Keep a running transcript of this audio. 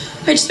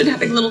I just been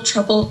having a little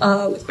trouble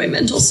with my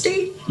mental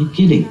state. You're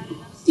kidding.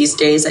 These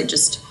days, I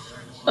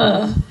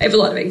have a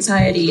lot of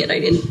anxiety, and I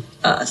didn't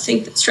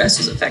think that stress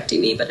was affecting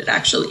me, but it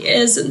actually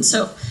is. And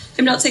so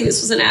I'm not saying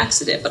this was an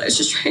accident, but I was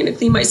just trying to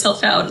clean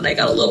myself out, and I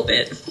got a little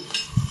bit.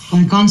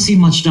 I can't see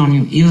much down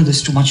your ear.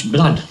 There's too much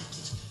blood.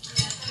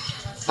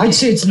 I'd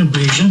say it's an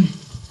abrasion,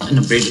 an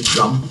abraded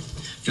drum.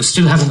 If you're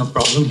still having a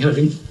problem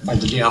hearing, by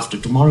the day after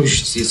tomorrow, you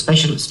should see a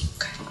specialist.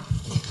 Okay.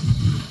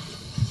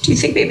 Do you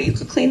think maybe you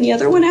could clean the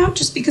other one out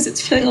just because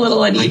it's feeling a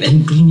little uneven? I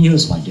don't clean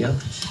ears, my dear.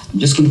 I'm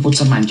just going to put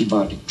some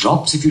antibiotic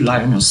drops if you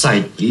lie on your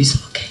side,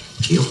 please. Okay.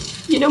 Here.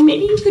 You know,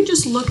 maybe you could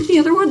just look at the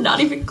other one,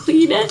 not even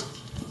clean it.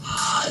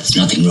 There's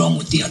nothing wrong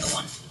with the other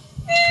one.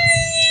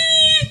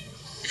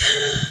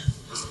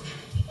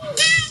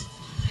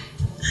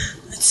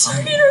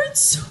 It hurts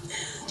so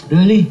bad.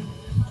 Really?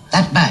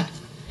 That bad?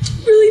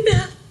 Really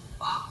bad.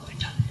 Oh, I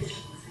done it.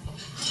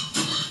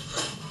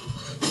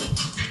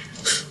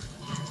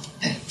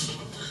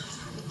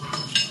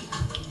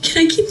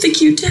 Can I keep the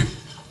Q-tip?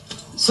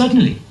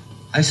 Certainly.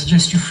 I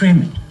suggest you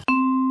frame it.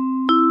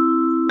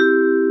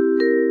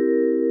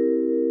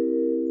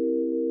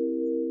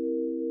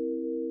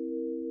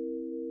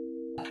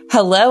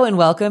 Hello and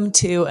welcome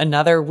to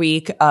another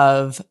week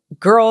of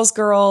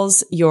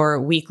Girls, your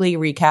weekly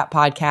recap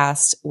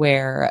podcast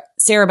where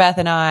Sarah Beth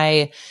and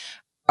I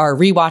are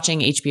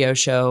rewatching HBO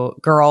show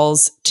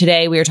Girls.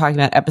 Today we are talking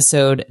about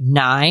episode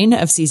 9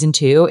 of season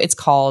 2. It's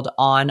called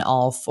On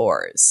All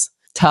Fours.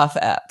 Tough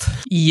ep.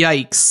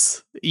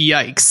 Yikes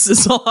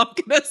is all I'm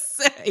gonna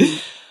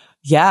say.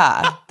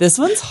 Yeah, this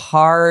one's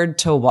hard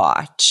to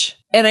watch.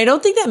 And I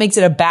don't think that makes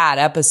it a bad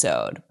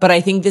episode, but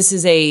I think this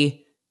is a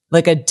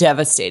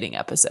devastating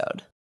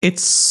episode.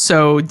 It's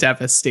so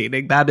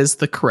devastating. That is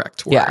the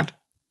correct word. Yeah.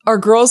 Our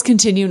girls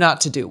continue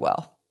not to do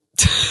well.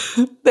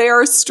 They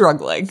are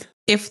struggling.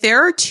 If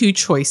there are two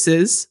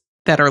choices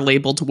that are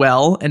labeled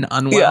well and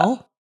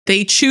unwell,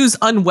 they choose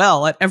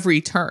unwell at every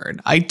turn.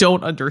 I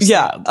don't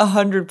understand. Yeah,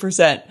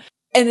 100%.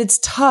 And it's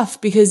tough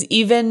because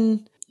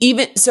even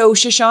so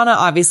Shoshana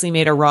obviously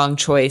made a wrong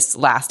choice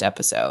last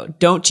episode.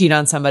 Don't cheat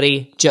on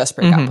somebody, just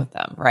break up with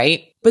them,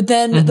 right? But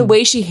then the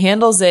way she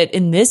handles it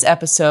in this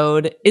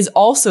episode is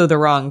also the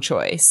wrong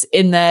choice,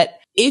 in that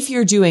if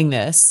you're doing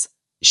this,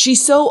 she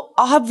so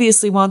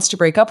obviously wants to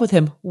break up with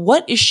him.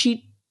 What is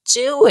she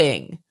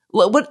doing?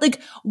 Why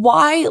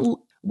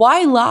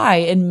lie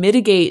and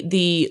mitigate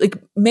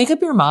make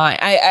up your mind?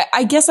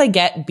 I guess I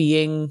get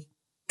being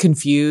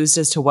confused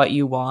as to what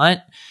you want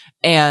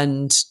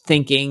and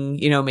thinking,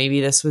 maybe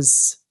this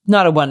was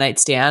not a one night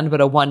stand, but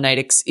a one night,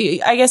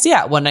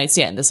 one night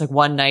stand, this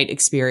one night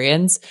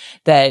experience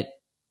that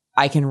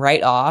I can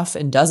write off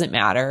and doesn't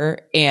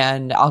matter,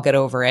 and I'll get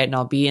over it and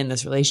I'll be in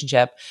this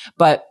relationship.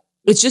 But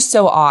it's just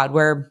so odd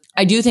where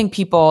I do think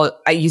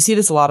you see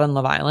this a lot on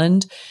Love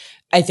Island.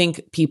 I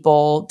think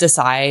people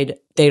decide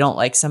they don't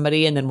like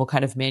somebody and then will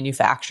kind of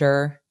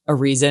manufacture a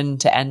reason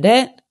to end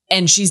it.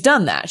 And she's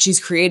done that. She's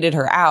created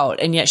her out,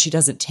 and yet she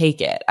doesn't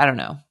take it. I don't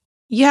know.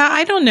 Yeah,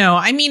 I don't know.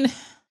 I mean,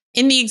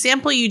 in the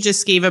example you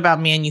just gave about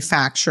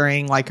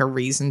manufacturing a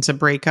reason to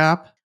break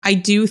up, I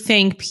do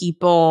think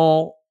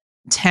people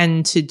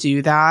tend to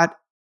do that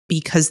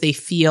because they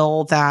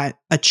feel that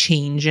a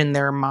change in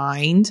their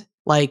mind,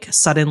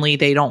 suddenly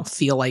they don't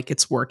feel like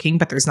it's working,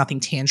 but there's nothing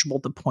tangible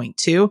to point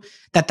to,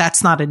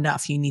 that's not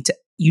enough. You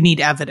need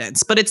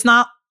evidence, but it's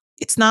not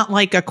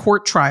like a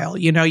court trial.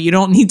 You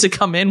don't need to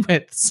come in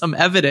with some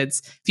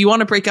evidence. If you want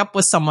to break up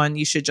with someone,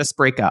 you should just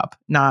break up,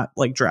 not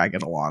drag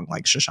it along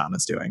like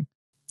Shoshana's doing.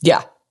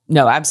 Yeah,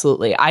 no,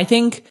 absolutely. I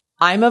think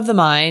I'm of the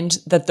mind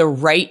that the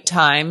right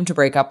time to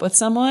break up with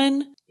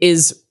someone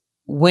is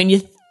when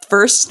you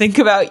first think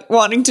about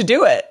wanting to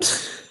do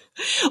it.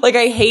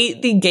 I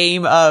hate the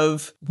game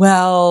of,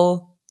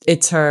 well,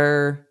 it's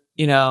her,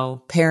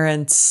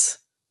 parents.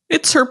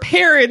 It's her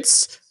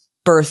parents'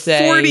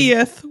 birthday,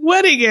 40th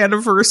wedding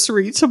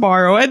anniversary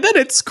tomorrow, and then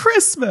it's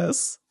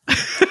Christmas.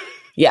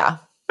 Yeah.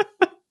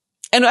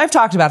 And I've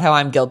talked about how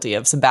I'm guilty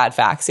of some bad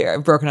facts here.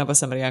 I've broken up with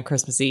somebody on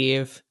Christmas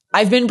Eve.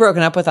 I've been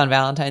broken up with on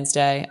Valentine's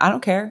Day. I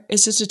don't care.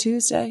 It's just a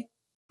Tuesday.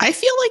 I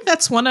feel like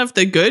that's one of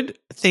the good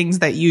things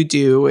that you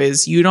do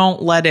is you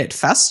don't let it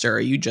fester.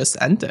 You just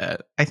end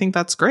it. I think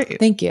that's great.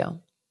 Thank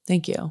you.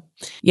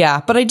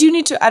 Yeah, but I do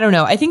need to, I don't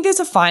know. I think there's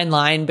a fine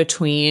line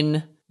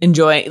between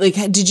enjoying,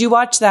 did you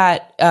watch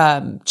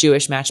that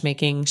Jewish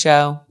matchmaking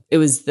show? It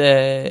was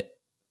the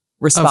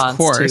response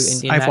to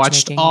Indian I've matchmaking.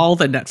 watched all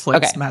the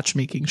Netflix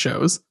matchmaking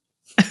shows.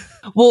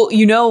 Well,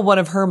 one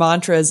of her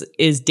mantras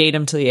is date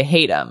him till you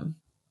hate him,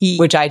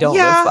 which I don't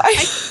live by.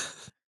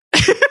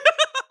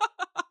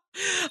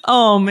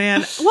 Oh,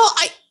 man. Well,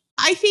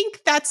 I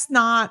think that's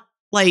not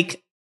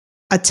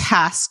a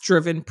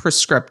task-driven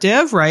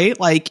prescriptive, right?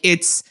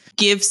 It's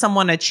give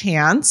someone a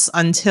chance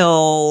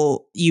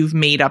until you've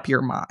made up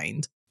your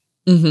mind.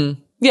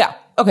 Mm-hmm. Yeah.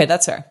 Okay,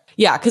 that's fair.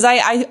 Yeah, because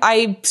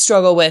I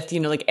struggle with,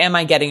 am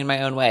I getting in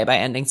my own way by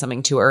ending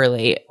something too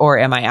early, or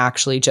am I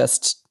actually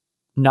just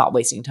not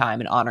wasting time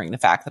and honoring the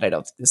fact that I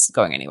don't think this is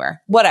going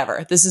anywhere?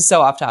 Whatever. This is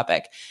so off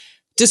topic.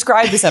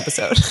 Describe this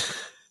episode.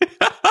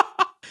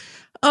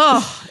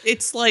 Oh,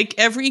 it's like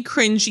every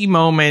cringy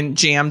moment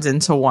jammed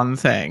into one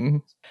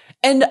thing.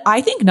 And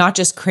I think not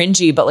just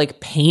cringy, but like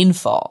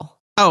painful.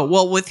 Oh,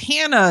 well, with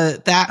Hannah,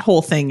 that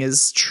whole thing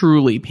is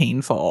truly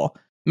painful.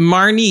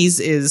 Marnie's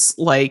is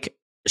like,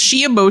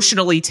 she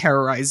emotionally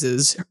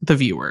terrorizes the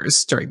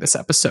viewers during this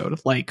episode.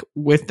 Like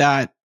with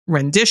that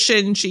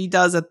rendition she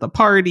does at the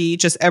party,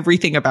 just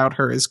everything about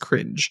her is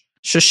cringe.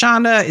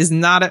 Shoshana is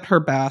not at her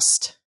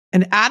best.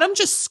 And Adam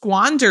just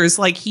squanders,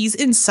 like he's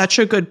in such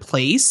a good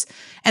place.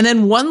 And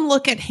then one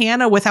look at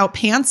Hannah without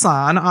pants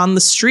on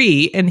the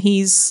street, and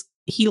he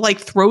like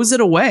throws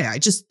it away. I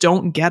just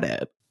don't get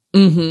it.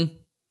 Mm-hmm.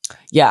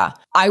 Yeah.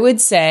 I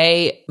would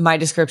say my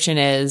description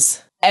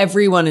is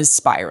everyone is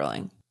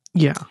spiraling.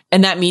 Yeah.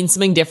 And that means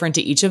something different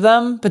to each of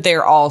them, but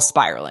they're all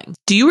spiraling.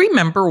 Do you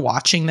remember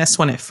watching this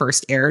when it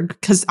first aired?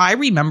 Because I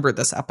remember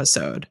this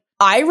episode.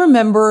 I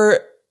remember,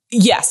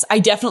 yes, I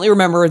definitely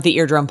remember the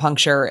eardrum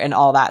puncture and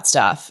all that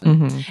stuff.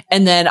 Mm-hmm.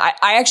 And then I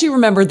actually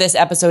remember this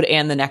episode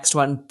and the next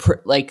one,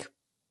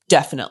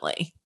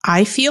 definitely.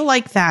 I feel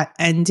like that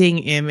ending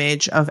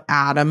image of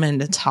Adam and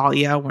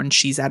Natalia when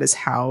she's at his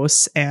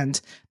house and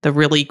the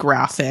really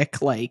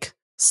graphic, like,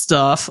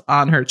 stuff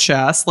on her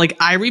chest. Like,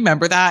 I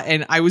remember that,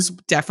 and I was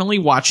definitely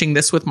watching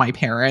this with my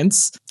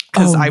parents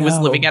because I was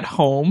living at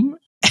home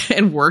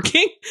and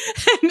working,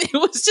 and it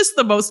was just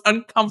the most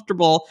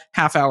uncomfortable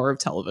half hour of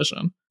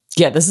television.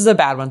 Yeah, this is a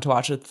bad one to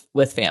watch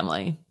with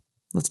family.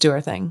 Let's do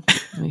our thing.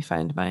 Let me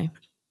find my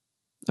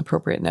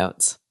appropriate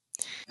notes.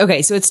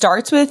 Okay, so it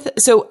starts with,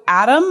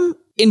 Adam,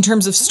 in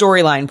terms of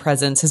storyline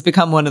presence, has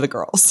become one of the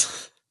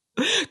girls.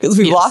 Because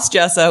we've lost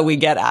Jessa, we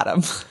get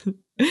Adam.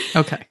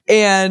 Okay.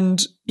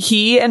 And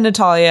he and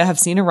Natalia have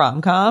seen a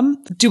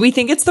rom-com. Do we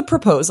think it's The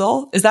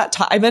Proposal? Is that,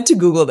 I meant to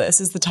Google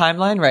this. Is the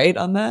timeline right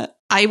on that?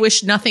 I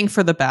wish nothing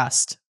for the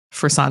best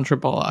for Sandra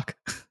Bullock.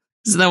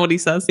 Isn't that what he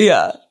says?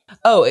 Yeah.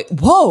 Oh,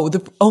 whoa.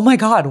 Oh my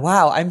God.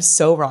 Wow. I'm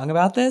so wrong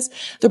about this.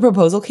 The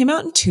Proposal came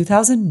out in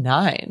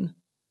 2009.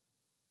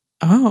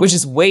 Oh. Which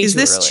is way too early. Is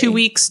this 2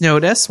 weeks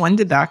notice? When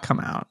did that come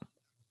out?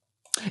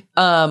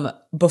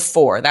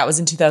 Before. That was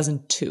in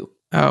 2002.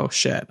 Oh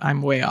shit.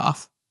 I'm way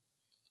off.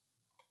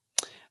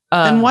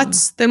 Then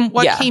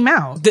what came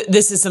out?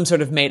 This is some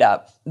sort of made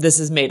up. This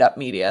is made up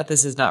media.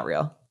 This is not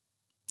real.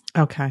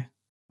 Okay.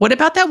 What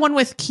about that one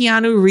with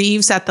Keanu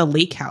Reeves at the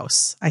lake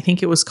house? I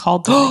think it was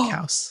called The Lake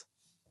House.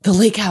 The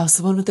Lake House,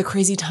 the one with the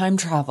crazy time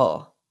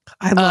travel.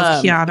 I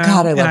love Keanu.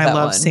 God, I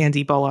love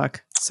Sandy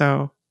Bullock.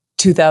 So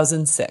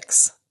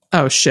 2006.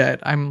 Oh shit.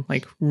 I'm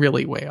like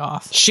really way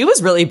off. She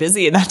was really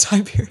busy in that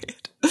time period.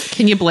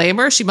 Can you blame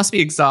her? She must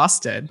be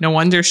exhausted. No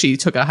wonder she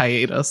took a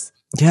hiatus.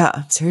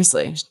 Yeah,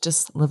 seriously. She's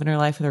just living her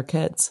life with her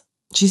kids.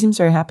 She seems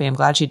very happy. I'm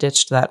glad she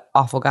ditched that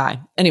awful guy.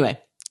 Anyway.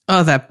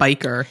 Oh, that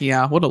biker.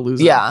 Yeah, what a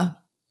loser. Yeah,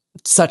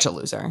 such a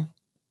loser.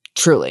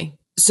 Truly.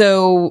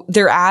 So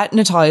they're at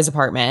Natalia's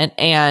apartment,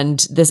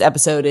 and this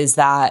episode is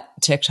that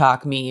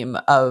TikTok meme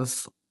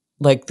of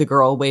like the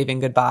girl waving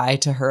goodbye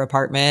to her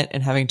apartment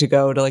and having to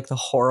go to like the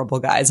horrible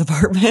guy's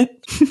apartment.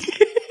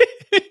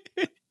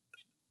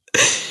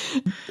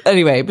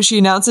 Anyway, but she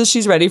announces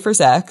she's ready for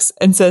sex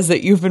and says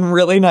that you've been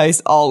really nice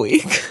all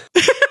week.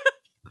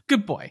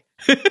 Good boy.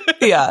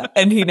 Yeah.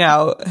 And he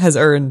now has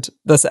earned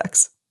the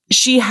sex.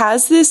 She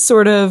has this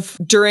sort of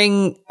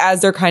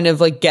as they're kind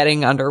of like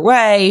getting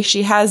underway,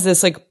 she has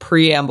this like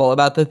preamble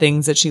about the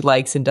things that she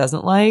likes and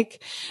doesn't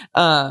like.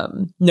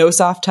 No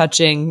soft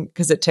touching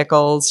because it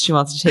tickles. She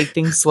wants to take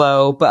things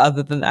slow, but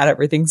other than that,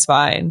 everything's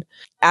fine.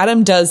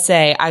 Adam does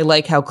say, I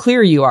like how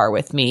clear you are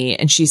with me.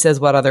 And she says,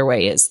 what other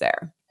way is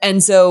there?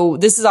 And so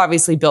this is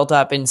obviously built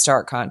up in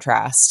stark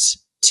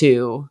contrast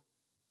to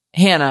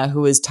Hannah,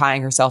 who is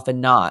tying herself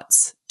in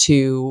knots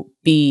to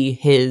be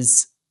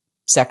his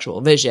sexual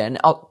vision,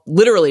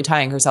 literally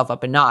tying herself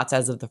up in knots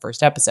as of the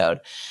first episode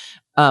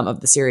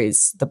of the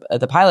series,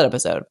 the pilot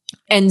episode.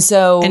 And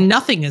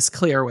nothing is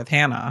clear with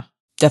Hannah.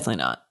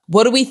 Definitely not.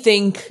 What do we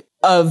think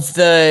of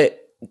the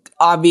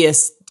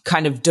obvious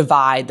kind of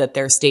divide that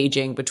they're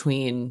staging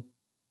between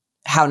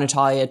how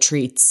Natalia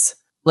treats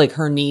like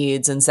her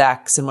needs and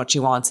sex and what she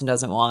wants and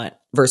doesn't want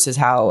versus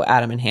how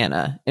Adam and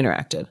Hannah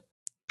interacted?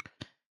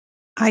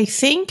 I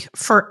think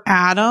for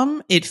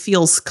Adam, it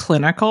feels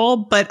clinical,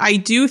 but I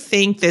do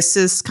think this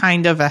is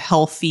kind of a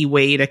healthy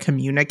way to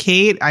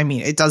communicate. I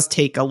mean, it does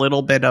take a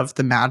little bit of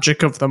the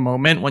magic of the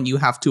moment when you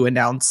have to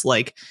announce,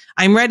 like,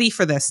 I'm ready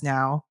for this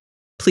now.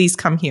 Please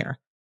come here.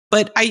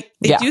 But I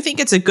do think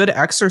it's a good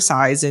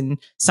exercise in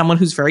someone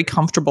who's very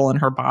comfortable in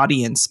her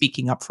body and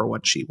speaking up for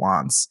what she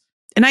wants.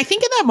 And I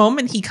think in that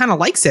moment, he kind of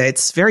likes it.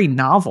 It's very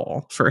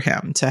novel for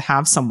him to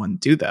have someone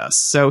do this.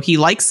 So he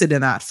likes it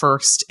in that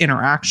first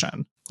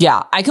interaction.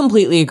 Yeah, I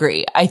completely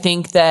agree. I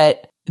think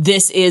that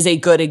this is a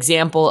good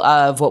example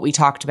of what we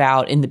talked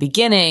about in the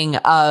beginning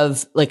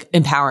of like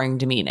empowering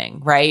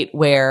demeaning, right?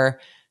 Where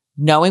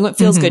knowing what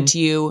feels good to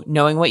you,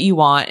 knowing what you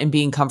want, and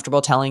being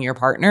comfortable telling your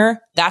partner,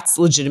 that's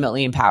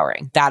legitimately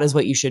empowering. That is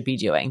what you should be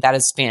doing. That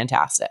is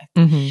fantastic.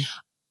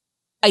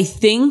 I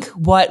think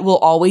what will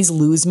always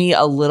lose me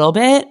a little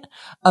bit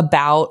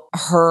about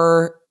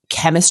her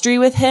chemistry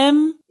with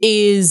him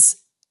is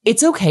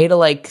it's okay to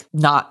like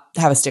not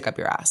have a stick up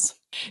your ass.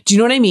 Do you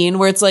know what I mean?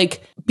 Where it's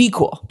like, be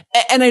cool.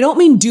 And I don't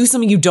mean do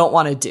something you don't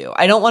want to do.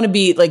 I don't want to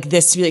be like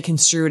this to be like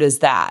construed as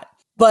that.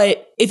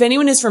 But if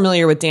anyone is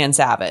familiar with Dan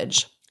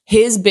Savage,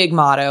 his big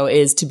motto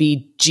is to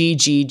be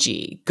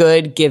GGG,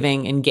 good,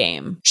 giving, and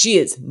game. She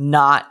is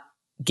not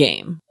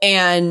game.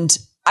 And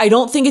I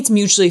don't think it's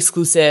mutually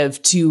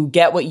exclusive to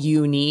get what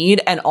you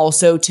need and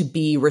also to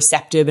be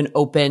receptive and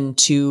open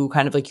to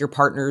kind of like your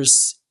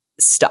partner's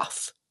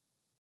stuff.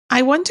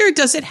 I wonder,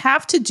 does it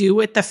have to do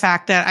with the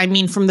fact that, I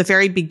mean, from the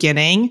very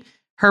beginning,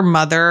 her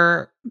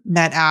mother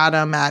met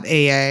Adam at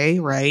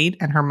AA, right?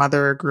 And her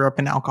mother grew up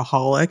an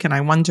alcoholic. And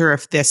I wonder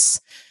if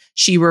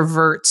she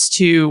reverts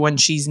to when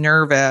she's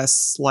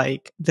nervous,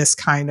 like this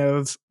kind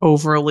of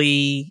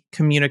overly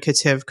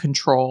communicative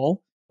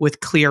control with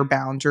clear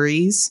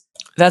boundaries.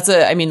 It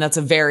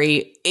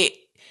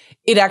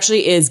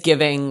actually is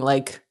giving,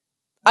 like,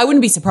 I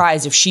wouldn't be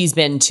surprised if she's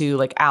been to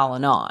like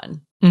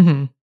Al-Anon.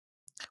 Mm-hmm.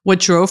 What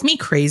drove me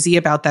crazy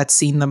about that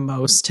scene the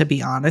most, to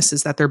be honest,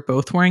 is that they're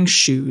both wearing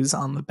shoes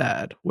on the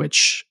bed,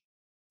 which...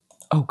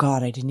 Oh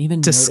God, I didn't even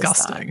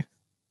disgusting. notice that.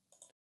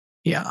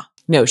 Yeah.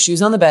 No,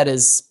 shoes on the bed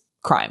is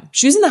crime.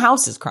 Shoes in the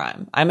house is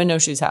crime. I'm a no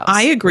shoes house.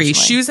 I agree.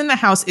 Personally. Shoes in the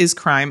house is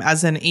crime.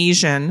 As an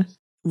Asian,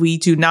 we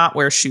do not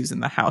wear shoes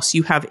in the house.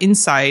 You have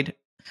inside...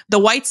 The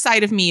white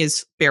side of me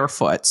is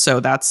barefoot,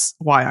 so that's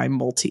why I'm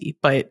multi.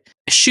 But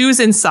shoes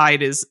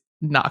inside is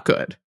not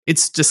good.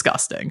 It's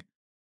disgusting.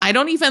 I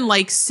don't even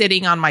like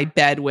sitting on my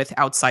bed with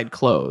outside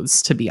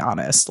clothes, to be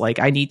honest. Like,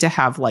 I need to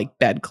have like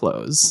bed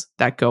clothes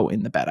that go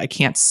in the bed. I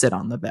can't sit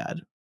on the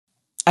bed.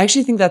 I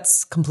actually think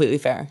that's completely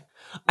fair.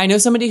 I know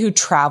somebody who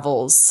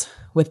travels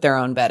with their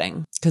own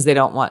bedding because they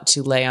don't want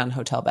to lay on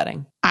hotel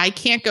bedding. I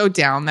can't go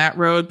down that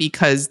road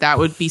because that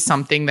would be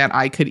something that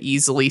I could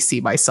easily see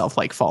myself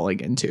like falling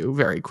into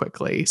very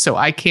quickly. So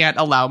I can't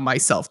allow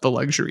myself the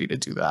luxury to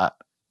do that.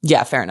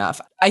 Yeah, fair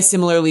enough. I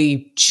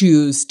similarly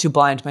choose to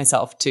blind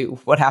myself to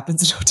what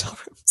happens in hotel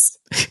rooms.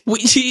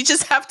 You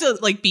just have to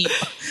like be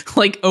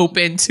like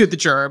open to the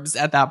germs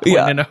at that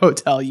point in a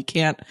hotel. You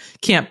can't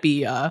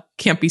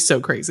be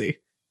so crazy.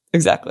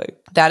 Exactly.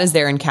 That is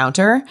their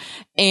encounter.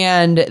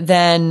 And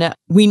then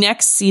we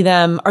next see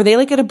them. Are they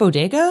like at a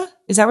bodega?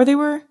 Is that where they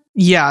were?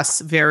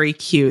 Yes. Very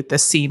cute. The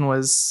scene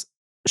was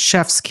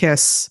chef's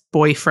kiss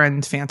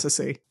boyfriend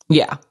fantasy.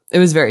 Yeah, it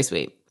was very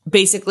sweet.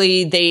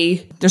 Basically,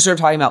 they're sort of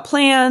talking about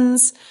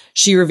plans.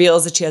 She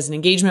reveals that she has an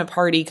engagement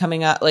party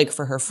coming up, like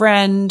for her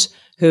friend,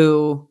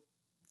 who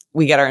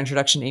we get our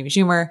introduction to Amy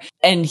Schumer.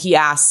 And he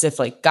asks if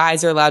like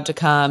guys are allowed to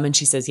come. And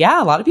she says,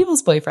 yeah, a lot of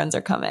people's boyfriends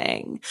are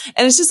coming.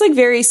 And it's just like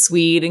very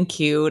sweet and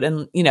cute.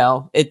 And, you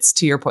know, it's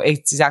to your point.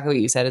 It's exactly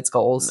what you said. It's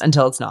goals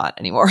until it's not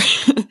anymore.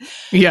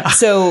 Yeah.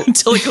 So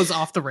until it goes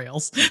off the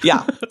rails.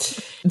 Yeah.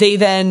 They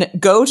then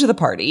go to the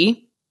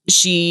party.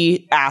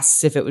 She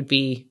asks if it would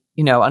be,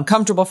 you know,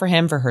 uncomfortable for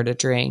him for her to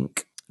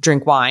drink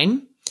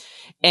wine.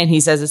 And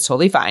he says it's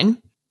totally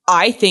fine.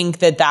 I think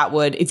that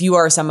would, if you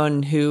are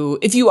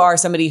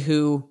somebody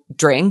who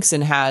drinks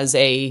and has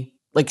a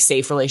like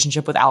safe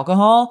relationship with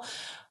alcohol,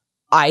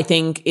 I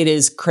think it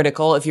is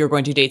critical if you're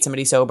going to date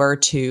somebody sober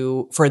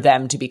for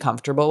them to be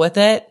comfortable with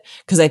it.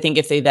 Cause I think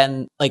if they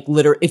then like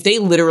if they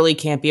literally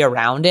can't be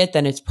around it,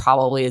 then it's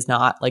probably is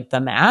not like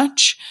the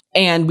match.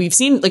 And we've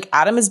seen like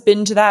Adam has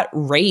been to that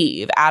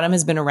rave. Adam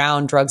has been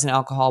around drugs and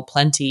alcohol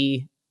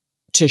plenty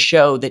to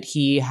show that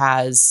he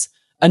has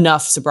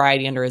enough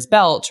sobriety under his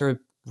belt to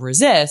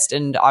resist.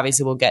 And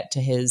obviously we'll get to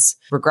his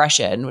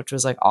regression, which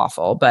was like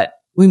awful. But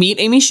we meet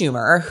Amy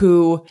Schumer,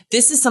 who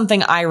this is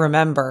something I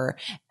remember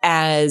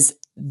as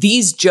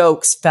these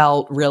jokes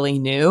felt really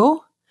new.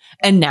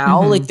 And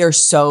now like they're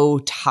so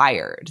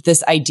tired.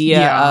 This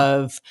idea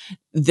of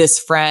this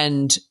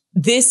friend,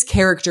 this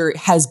character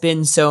has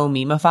been so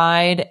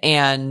memeified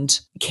and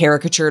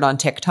caricatured on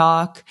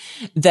TikTok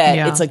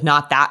that it's like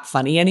not that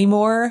funny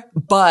anymore.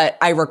 But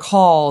I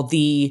recall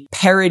the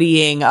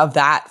parodying of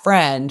that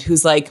friend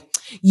who's like,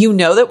 you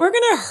know that we're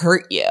going to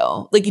hurt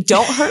you. Like,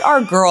 don't hurt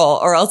our girl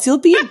or else you'll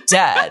be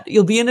dead.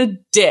 You'll be in a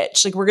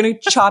ditch. Like, we're going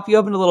to chop you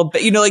up in a little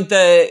bit. You know, like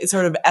the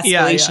sort of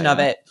escalation of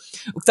it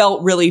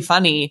felt really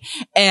funny.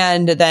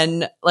 And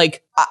then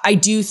like, I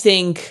do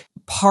think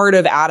part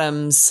of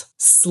Adam's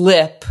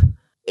slide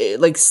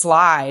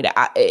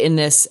in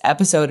this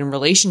episode and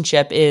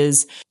relationship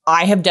is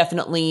I have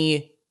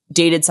definitely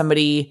dated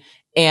somebody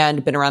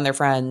and been around their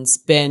friends,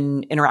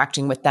 been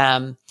interacting with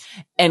them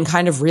and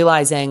kind of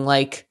realizing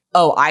like,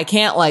 oh, I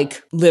can't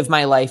like live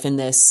my life in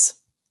this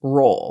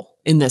role,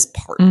 in this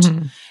part.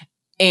 Mm-hmm.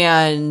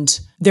 And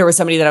there was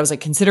somebody that I was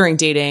like considering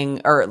dating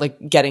or like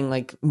getting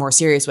like more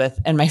serious with.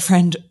 And my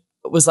friend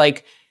was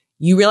like,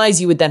 you realize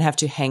you would then have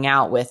to hang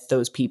out with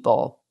those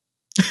people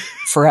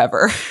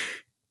forever.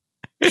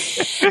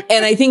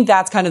 And I think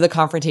that's kind of the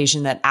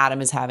confrontation that Adam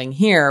is having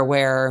here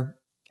where,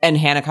 and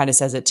Hannah kind of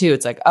says it too.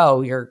 It's like,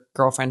 oh, your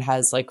girlfriend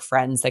has like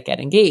friends that get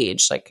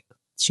engaged. Like,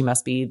 she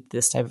must be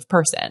this type of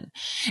person.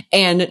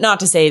 And not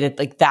to say that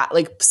like that,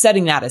 like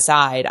setting that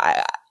aside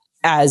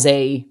as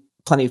a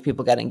plenty of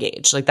people get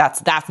engaged. Like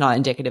that's not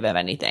indicative of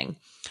anything.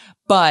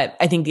 But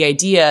I think the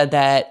idea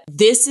that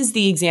this is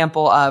the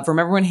example of,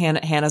 remember when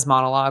Hannah's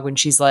monologue, when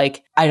she's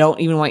like, I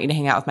don't even want you to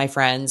hang out with my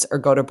friends or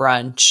go to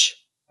brunch.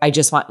 I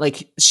just want,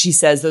 like, she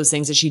says those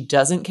things that she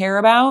doesn't care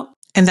about.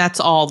 And that's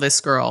all this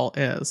girl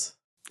is.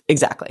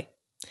 Exactly.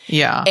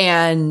 Yeah.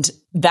 And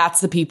that's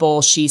the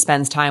people she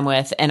spends time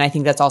with. And I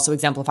think that's also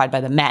exemplified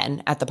by the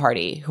men at the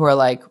party who are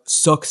like,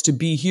 sucks to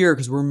be here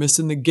because we're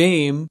missing the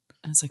game.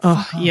 And it's like,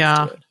 oh,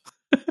 yeah.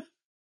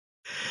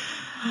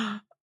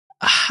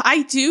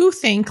 I do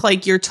think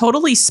like you're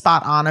totally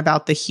spot on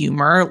about the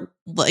humor.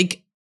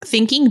 Like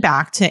thinking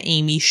back to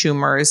Amy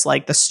Schumer's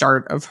like the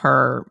start of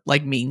her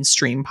like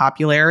mainstream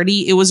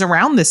popularity, it was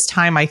around this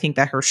time I think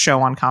that her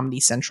show on Comedy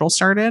Central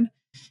started.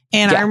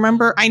 And I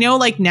remember, I know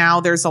like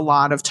now there's a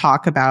lot of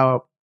talk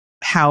about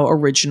how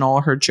original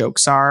her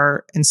jokes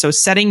are. And so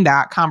setting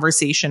that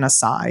conversation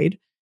aside,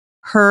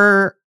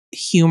 her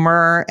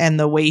humor and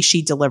the way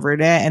she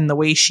delivered it and the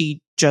way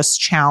she just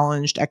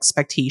challenged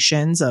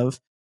expectations of,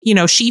 you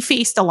know, she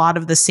faced a lot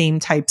of the same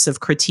types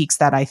of critiques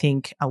that I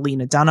think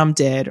Lena Dunham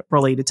did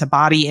related to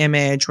body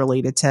image,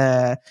 related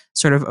to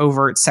sort of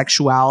overt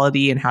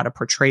sexuality and how to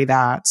portray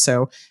that.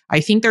 So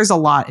I think there's a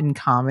lot in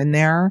common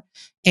there.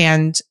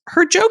 And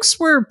her jokes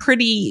were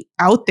pretty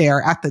out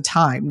there at the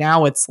time.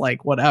 Now it's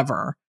like,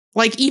 whatever.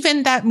 Like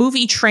even that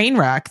movie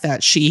Trainwreck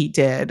that she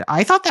did,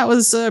 I thought that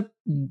was a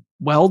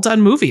well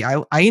done movie.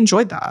 I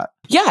enjoyed that.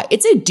 Yeah,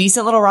 it's a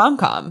decent little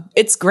rom-com.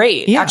 It's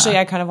great. Yeah. Actually,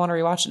 I kind of want to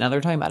rewatch it now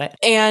they're talking about it.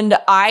 And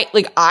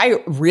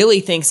I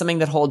really think something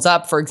that holds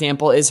up, for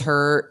example, is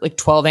her like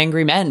 12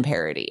 Angry Men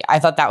parody. I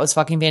thought that was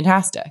fucking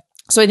fantastic.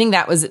 So I think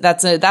that was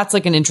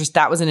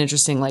an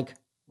interesting like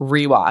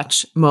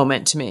rewatch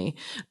moment to me.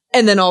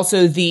 And then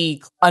also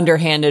the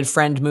underhanded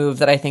friend move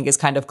that I think is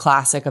kind of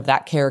classic of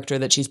that character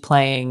that she's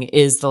playing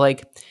is the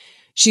like,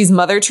 she's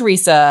Mother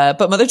Teresa,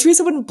 but Mother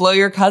Teresa wouldn't blow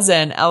your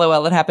cousin.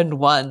 LOL, it happened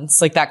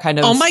once. Like that kind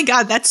of. Oh my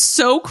God, that's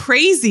so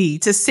crazy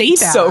to say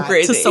that so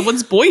crazy. to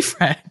someone's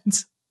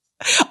boyfriend.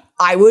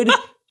 I would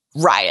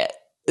riot.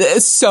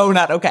 It's so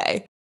not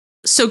okay.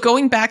 So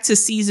going back to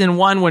season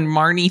 1, when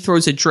Marnie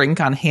throws a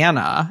drink on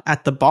Hannah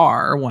at the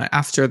bar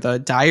after the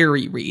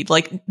diary read,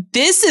 like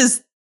this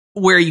is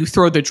where you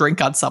throw the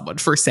drink on someone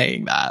for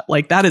saying that.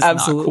 Like that is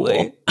absolutely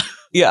not cool.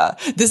 Yeah.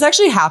 This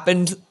actually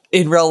happened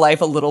in real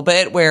life a little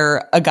bit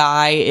where a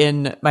guy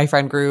in my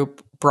friend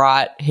group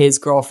brought his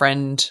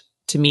girlfriend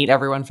to meet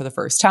everyone for the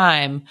first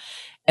time.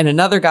 And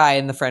another guy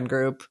in the friend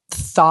group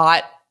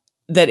thought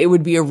that it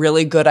would be a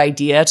really good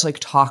idea to like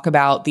talk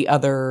about the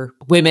other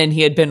women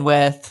he had been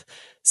with,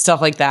 stuff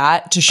like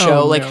that, to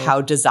show like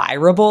how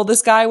desirable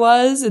this guy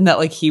was and that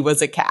like he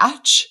was a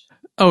catch.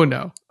 Oh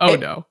no. Oh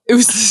no. It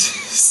was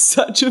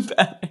such a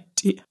bad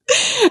idea.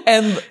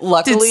 And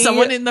luckily, did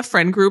someone in the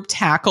friend group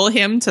tackle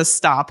him to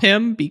stop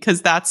him?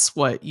 Because that's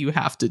what you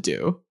have to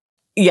do.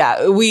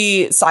 Yeah,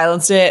 we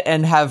silenced it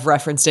and have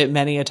referenced it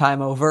many a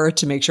time over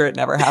to make sure it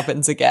never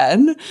happens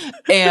again.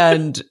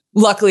 And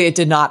luckily it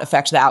did not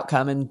affect the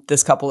outcome. And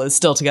this couple is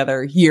still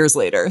together years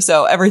later.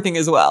 So everything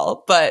is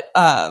well. But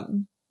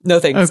no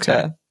thanks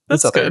to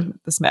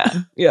this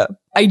man. Yeah.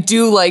 I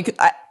do like,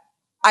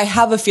 I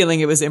have a feeling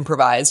it was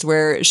improvised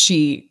where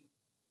she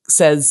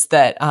says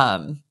that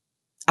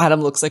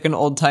Adam looks like an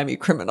old-timey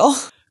criminal.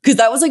 Because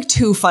that was like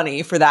too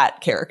funny for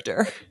that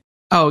character.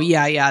 Oh,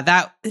 yeah.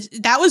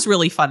 That was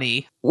really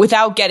funny.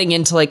 Without getting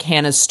into like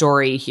Hannah's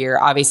story here,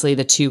 obviously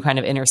the two kind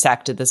of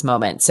intersect at this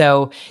moment.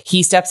 So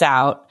he steps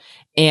out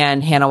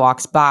and Hannah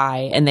walks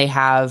by and they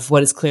have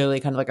what is clearly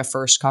kind of like a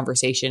first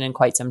conversation in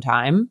quite some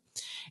time.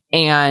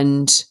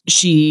 And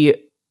she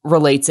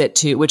relates it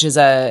to,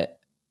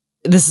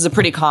 this is a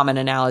pretty common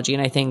analogy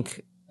and I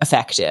think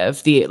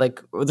effective,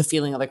 the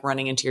feeling of like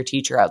running into your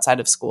teacher outside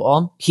of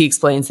school. He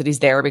explains that he's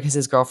there because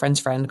his girlfriend's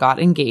friend got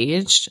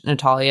engaged.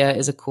 Natalia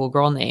is a cool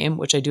girl name,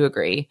 which I do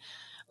agree.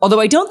 Although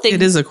I don't think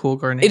it is a cool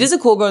girl name. It is a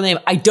cool girl name.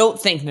 I don't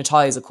think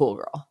Natalia is a cool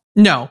girl.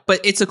 No,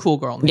 but it's a cool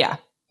girl name. Yeah.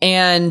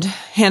 And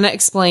Hannah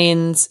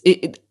explains,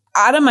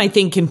 Adam, I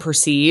think, can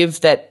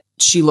perceive that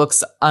she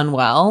looks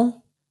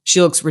unwell.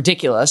 She looks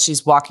ridiculous.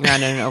 She's walking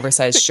around in an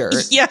oversized shirt.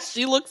 Yes,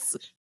 she looks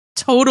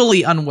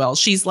totally unwell.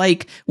 She's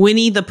like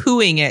Winnie the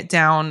Poohing it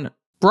down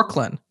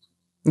Brooklyn.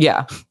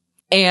 Yeah.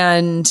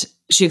 And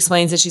she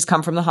explains that she's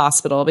come from the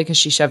hospital because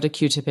she shoved a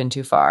Q-tip in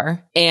too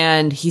far.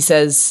 And he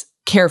says,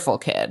 careful,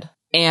 kid.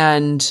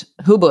 And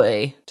oh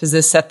boy, does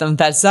this set them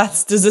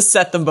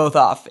both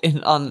off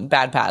on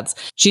bad paths.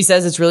 She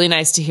says it's really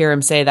nice to hear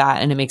him say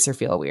that and it makes her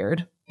feel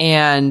weird.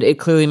 And it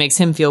clearly makes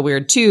him feel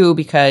weird too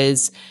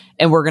because,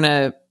 and we're going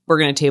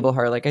to table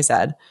her, like I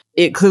said.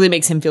 It clearly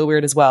makes him feel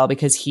weird as well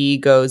because he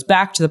goes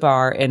back to the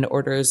bar and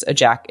orders a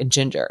Jack and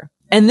Ginger.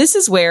 And this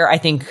is where I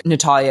think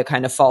Natalia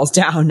kind of falls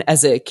down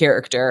as a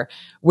character,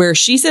 where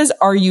she says,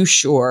 are you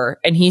sure?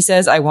 And he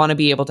says, I want to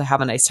be able to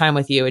have a nice time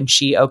with you. And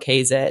she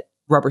okays it,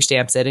 rubber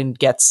stamps it, and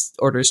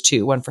orders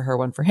two, one for her,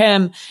 one for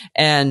him.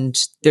 And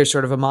there's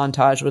sort of a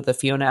montage with a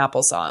Fiona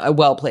Apple song, a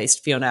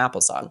well-placed Fiona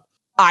Apple song.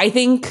 I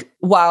think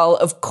while,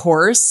 of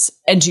course,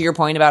 and to your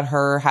point about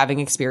her having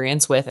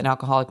experience with an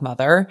alcoholic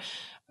mother,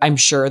 I'm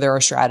sure there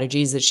are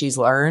strategies that she's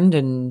learned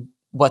and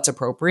what's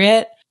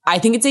appropriate. I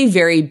think it's a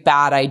very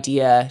bad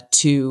idea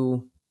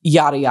to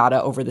yada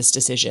yada over this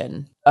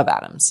decision of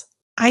Adam's.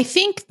 I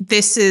think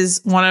this is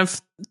one of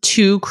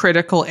two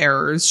critical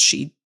errors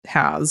she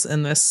has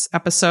in this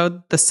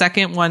episode. The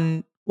second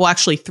one, well,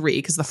 actually three,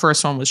 because the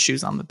first one was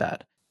shoes on the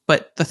bed.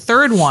 But the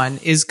third one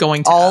is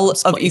going to all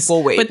Adam's of place.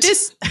 equal weight. But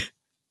this,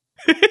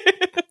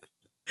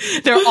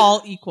 they're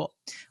all equal.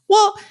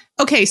 Well,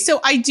 okay, so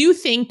I do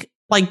think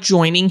like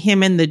joining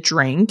him in the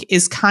drink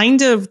is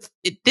kind of,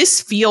 this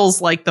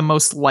feels like the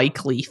most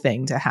likely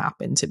thing to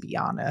happen, to be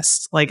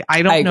honest. Like,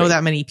 I don't know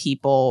that many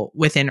people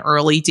within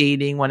early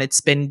dating when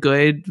it's been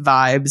good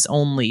vibes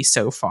only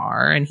so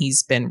far, and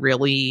he's been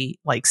really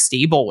like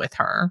stable with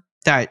her,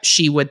 that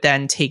she would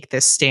then take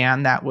this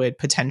stand that would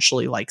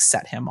potentially like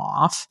set him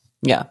off.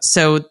 Yeah.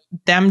 So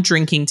them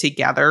drinking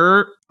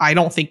together, I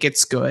don't think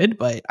it's good,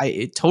 but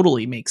it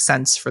totally makes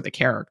sense for the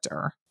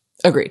character.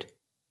 Agreed.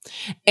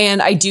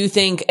 And I do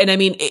think, and I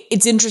mean,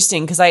 it's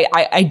interesting because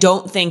I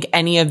don't think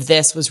any of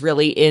this was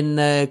really in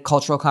the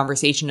cultural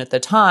conversation at the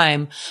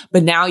time,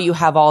 but now you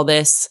have all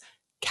this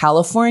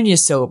California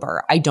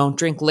sober. I don't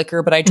drink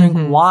liquor, but I drink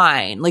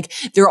wine. Like,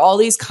 there are all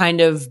these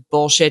kind of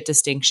bullshit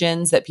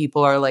distinctions that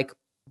people are like,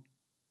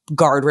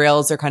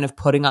 guardrails they're kind of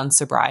putting on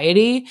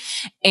sobriety.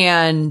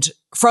 And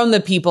from the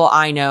people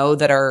I know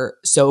that are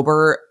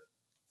sober,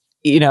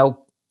 you know,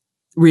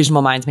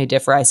 reasonable minds may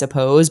differ, I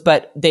suppose,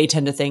 but they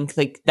tend to think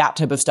like that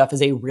type of stuff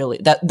is a really,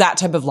 that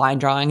type of line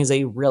drawing is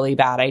a really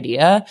bad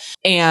idea.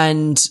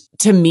 And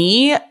to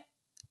me,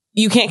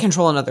 you can't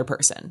control another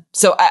person.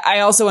 So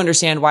I also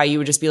understand why you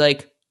would just be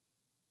like,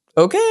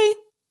 okay.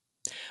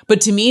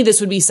 But to me,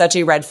 this would be such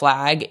a red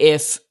flag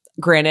if,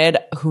 granted,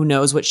 who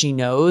knows what she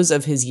knows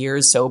of his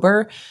years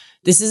sober.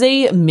 This is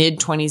a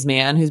mid-20s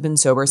man who's been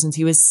sober since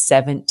he was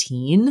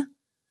 17.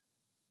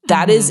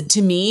 That is,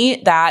 to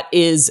me, that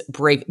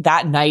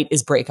night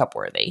is breakup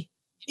worthy.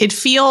 It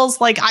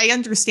feels like, I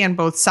understand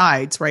both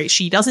sides, right?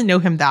 She doesn't know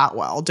him that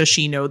well. Does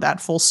she know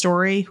that full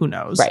story? Who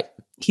knows? Right.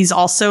 He's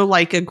also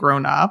like a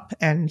grown up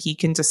and he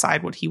can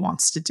decide what he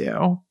wants to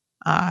do.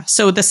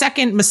 So the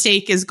second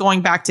mistake is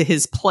going back to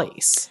his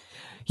place.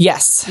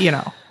 Yes. You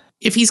know,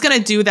 if he's going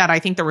to do that, I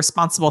think the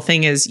responsible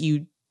thing is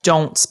you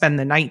don't spend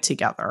the night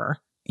together.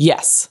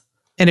 Yes.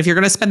 And if you're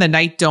going to spend the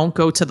night, don't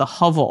go to the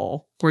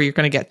hovel where you're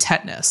going to get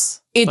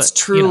tetanus. It's but,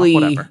 truly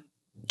whatever.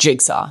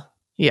 Jigsaw.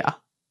 Yeah.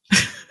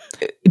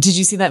 Did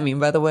you see that meme,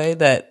 by the way,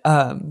 that,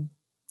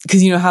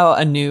 because you know how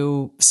a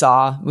new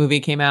Saw movie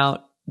came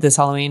out this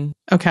Halloween?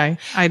 Okay.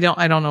 I don't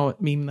know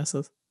what meme this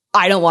is.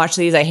 I don't watch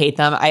these. I hate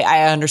them.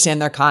 I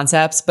understand their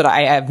concepts, but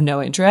I have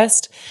no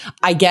interest.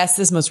 I guess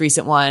this most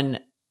recent one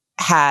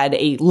had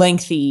a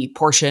lengthy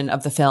portion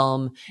of the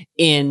film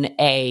in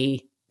a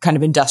kind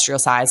of industrial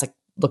size, like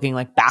looking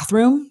like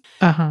bathroom.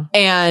 Uh-huh.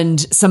 And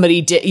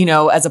somebody did, you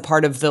know, as a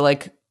part of the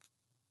like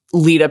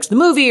lead up to the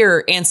movie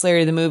or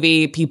ancillary to the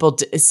movie, people,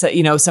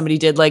 you know, somebody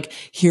did like,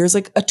 here's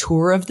like a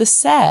tour of the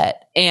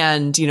set.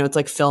 And, you know, it's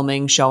like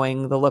filming,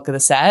 showing the look of the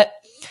set.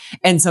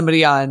 And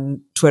somebody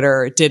on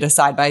Twitter did a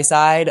side by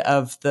side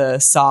of the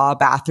Saw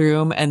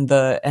bathroom and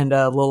a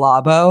Le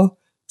Labo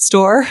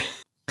store.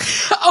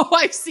 Oh,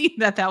 I've seen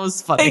that. That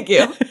was funny. Thank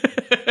you.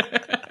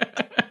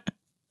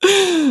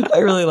 I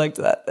really liked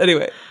that.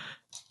 Anyway,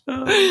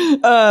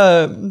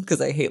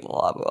 because I hate Le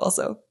Labo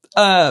also.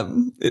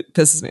 It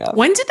pisses me off.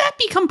 When did that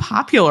become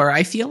popular?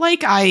 I feel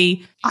like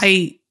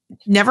I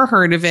never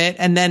heard of it,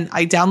 and then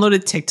I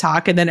downloaded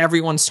TikTok, and then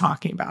everyone's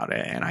talking about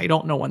it, and I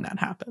don't know when that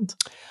happened.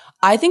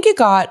 I think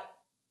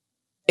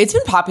it's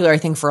been popular, I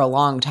think, for a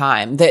long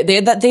time. They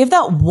have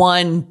that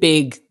one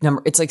big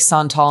number. It's like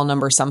Santal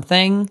number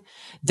something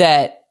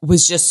that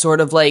was just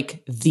sort of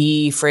like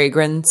the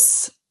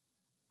fragrance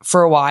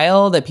for a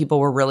while that people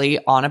were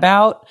really on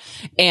about.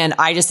 And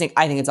I think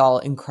it's all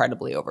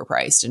incredibly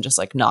overpriced and just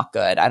like not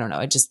good. I don't know.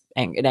 It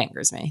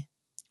angers me.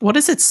 What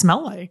does it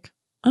smell like?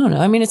 I don't know.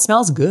 I mean, it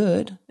smells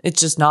good.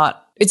 It's just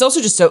not, it's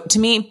also just so, to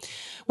me,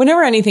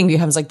 whenever anything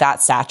becomes like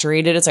that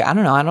saturated, it's like, I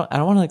don't know. I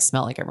don't want to like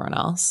smell like everyone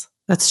else.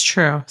 That's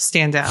true.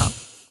 Stand out.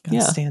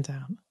 Yeah. Stand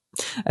out.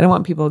 I don't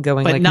want people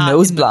going But like not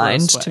nose in the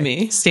blind gross to way.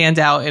 me. Stand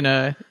out in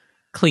a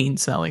clean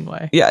smelling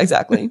way. Yeah,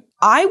 exactly.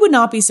 I would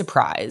not be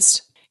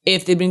surprised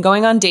if they'd been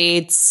going on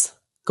dates,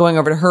 going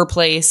over to her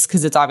place,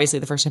 because it's obviously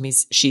the first time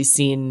she's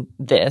seen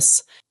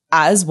this,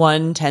 as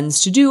one tends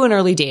to do in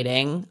early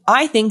dating.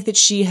 I think that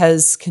she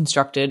has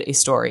constructed a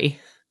story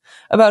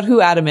about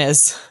who Adam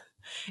is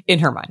in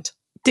her mind.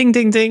 Ding,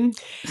 ding, ding.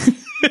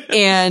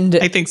 And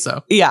I think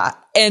so. Yeah.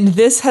 And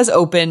this has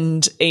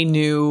opened a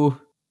new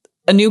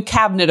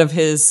cabinet of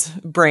his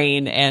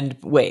brain and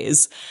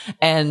ways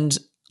and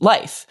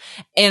life.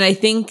 And I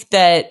think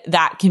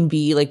that can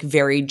be like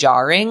very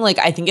jarring. Like,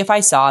 I think if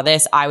I saw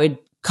this, I would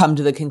come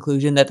to the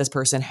conclusion that this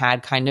person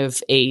had kind of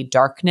a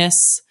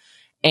darkness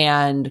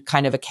and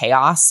kind of a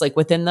chaos like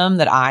within them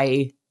that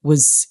I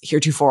was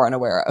heretofore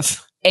unaware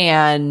of.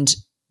 And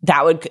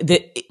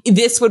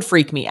this would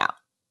freak me out.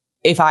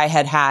 if I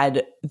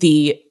had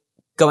the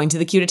going to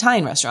the cute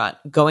Italian restaurant,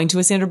 going to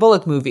a Sandra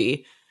Bullock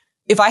movie,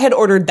 if I had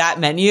ordered that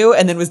menu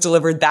and then was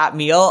delivered that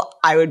meal,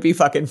 I would be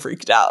fucking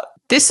freaked out.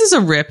 This is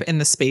a rip in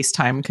the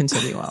space-time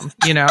continuum.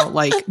 You know,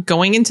 like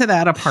going into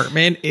that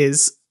apartment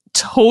is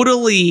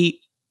totally,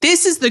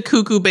 this is the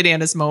cuckoo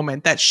bananas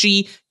moment that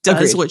she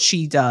does Agreed. what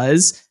she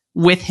does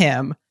with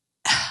him.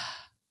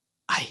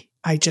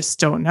 I just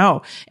don't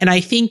know. And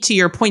I think to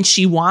your point,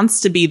 she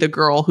wants to be the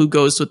girl who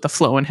goes with the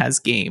flow and has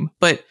game.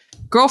 But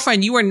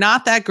girlfriend, you are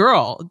not that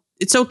girl.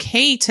 It's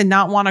okay to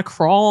not want to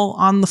crawl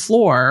on the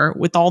floor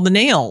with all the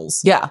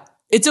nails. Yeah.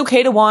 It's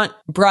okay to want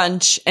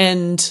brunch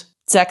and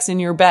sex in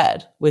your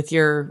bed with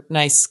your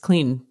nice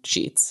clean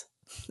sheets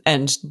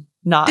and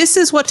not. This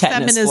is what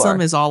tetanus feminism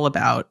floor. is all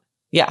about.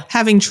 Yeah,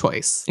 Having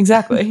choice.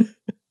 exactly.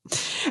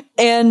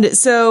 And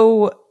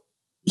so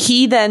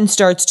he then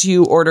starts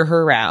to order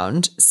her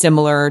around,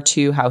 similar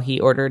to how he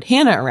ordered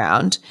Hannah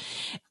around.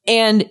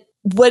 And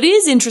what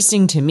is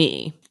interesting to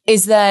me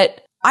is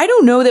that I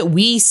don't know that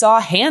we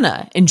saw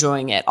Hannah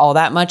enjoying it all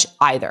that much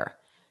either.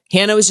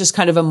 Hannah was just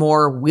kind of a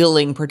more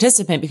willing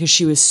participant because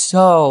she was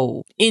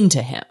so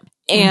into him.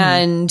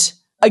 And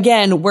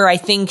again, where I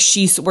think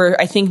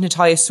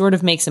Natalia sort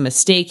of makes a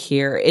mistake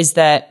here is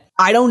that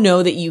I don't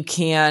know that you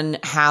can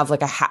have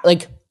like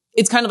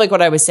it's kind of like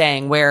what I was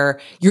saying, where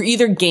you're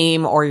either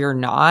game or you're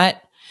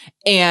not.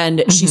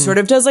 And she sort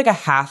of does like a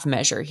half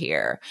measure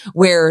here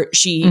where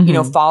she, you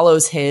know,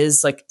 follows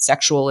his like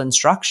sexual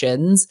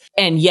instructions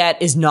and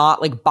yet is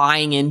not like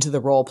buying into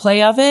the role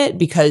play of it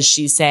because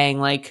she's saying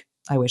like,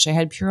 I wish I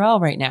had Purell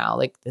right now.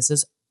 Like, this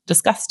is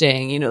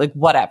disgusting, you know, like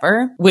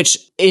whatever, which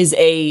is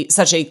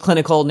such a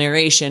clinical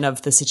narration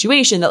of the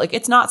situation that like,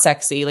 it's not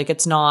sexy. Like,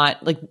 it's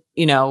not like,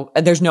 you know,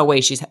 there's no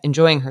way she's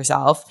enjoying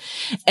herself.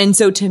 And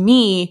so to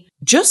me,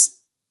 just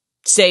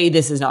say,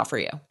 this is not for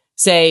you.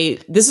 Say,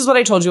 this is what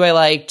I told you I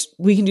liked.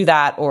 We can do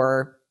that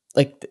or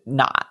like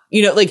not,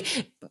 you know, like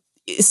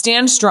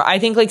stand strong. I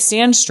think like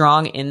stand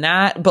strong in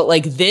that. But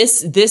like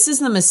this is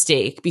the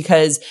mistake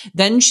because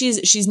then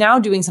she's now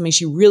doing something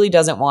she really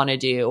doesn't want to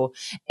do.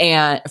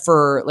 And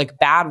for like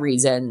bad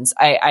reasons,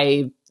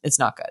 it's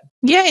not good.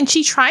 Yeah. And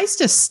she tries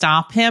to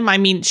stop him. I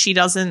mean, she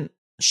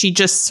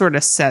just sort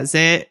of says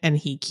it and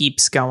he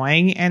keeps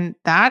going. And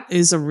that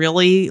is a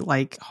really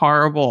like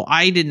horrible.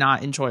 I did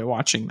not enjoy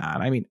watching that.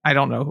 I mean, I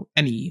don't know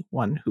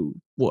anyone who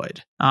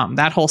would.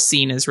 That whole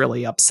scene is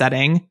really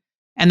upsetting.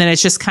 And then it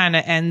just kind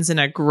of ends in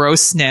a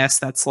grossness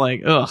that's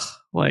like, ugh,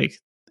 like,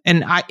 and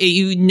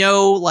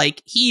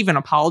like he even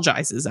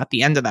apologizes at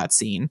the end of that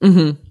scene.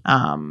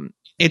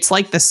 It's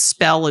like the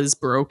spell is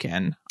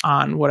broken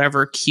on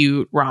whatever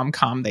cute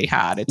rom-com they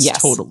had. It's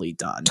totally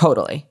done.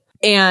 Totally.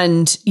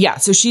 And yeah,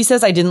 so she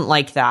says, I didn't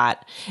like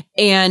that.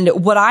 And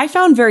what I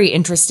found very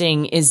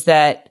interesting is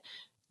that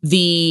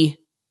the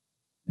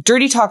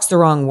dirty talk's the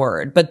wrong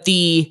word, but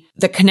the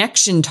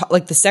connection,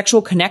 like the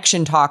sexual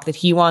connection talk that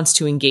he wants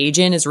to engage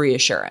in is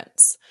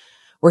reassurance,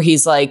 where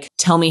he's like,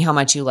 tell me how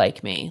much you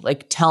like me,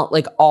 like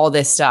all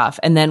this stuff.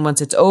 And then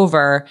once it's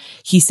over,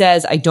 he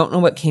says, I don't know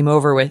what came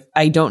over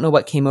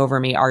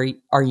me.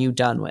 Are you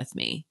done with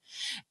me?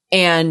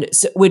 And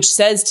so, which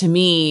says to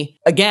me,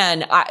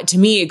 again, to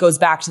me, it goes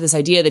back to this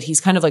idea that he's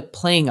kind of like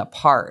playing a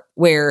part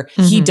where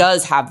he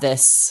does have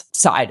this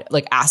side,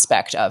 like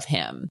aspect of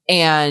him.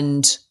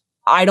 And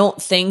I don't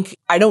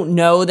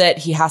know that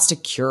he has to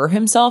cure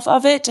himself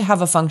of it to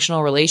have a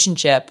functional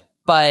relationship,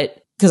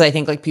 but because I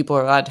think like people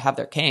are allowed to have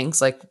their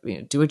kinks, like, you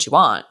know, do what you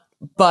want.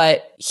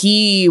 But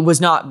he was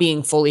not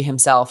being fully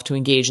himself to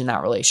engage in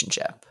that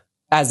relationship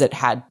as it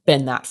had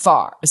been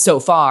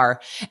so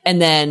far.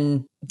 And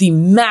then the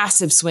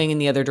massive swing in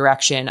the other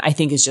direction, I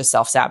think, is just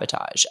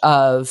self-sabotage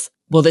of,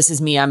 well, this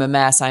is me. I'm a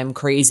mess. I'm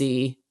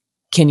crazy.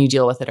 Can you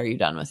deal with it? Are you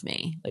done with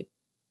me? Like,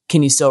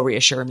 can you still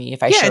reassure me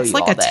if I show you all this? Yeah,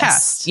 it's like a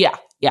test. Yeah.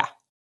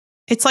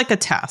 It's like a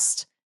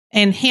test.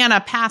 And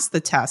Hannah passed the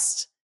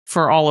test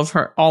for all of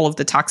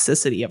the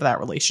toxicity of that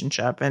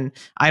relationship. And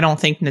I don't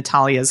think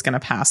Natalia is going to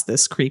pass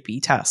this creepy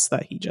test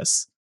that he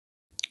just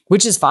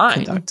which is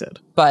fine conducted.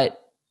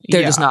 But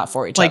they're just not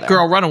for each other. Like,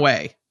 girl, run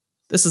away.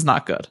 This is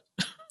not good.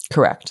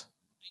 Correct.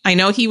 I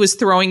know he was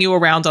throwing you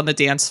around on the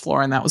dance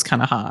floor and that was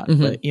kind of hot,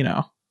 but you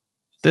know,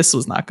 this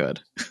was not good.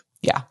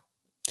 Yeah.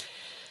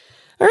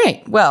 All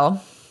right.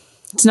 Well,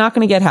 it's not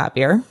going to get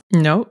happier.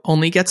 No,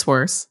 only gets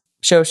worse.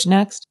 Shosh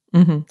next.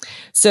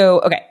 So,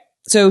 okay.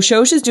 So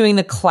Shosh is doing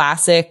the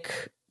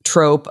classic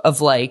trope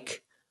of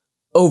like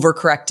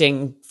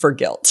overcorrecting for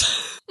guilt.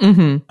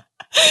 And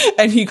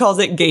he calls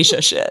it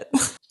geisha shit.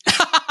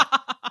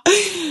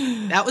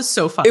 That was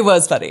so fun. It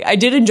was funny. I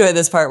did enjoy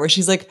this part where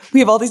she's like, we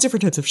have all these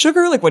different types of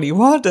sugar. Like, what do you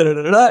want? Da, da,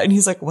 da, da. And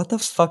he's like, what the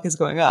fuck is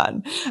going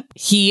on?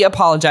 He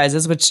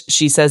apologizes, which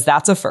she says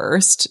that's a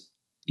first.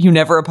 You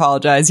never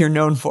apologize. You're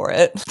known for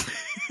it.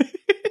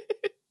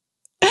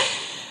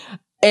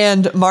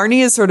 And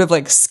Marnie is sort of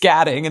like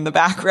scatting in the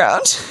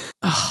background.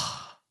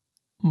 Oh,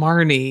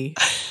 Marnie.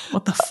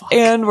 What the fuck?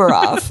 And we're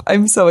off.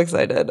 I'm so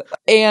excited.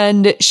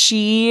 And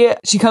she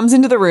comes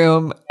into the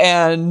room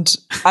and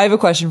I have a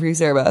question for you,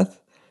 Sarah Beth.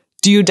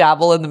 Do you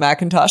dabble in the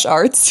Macintosh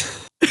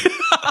arts?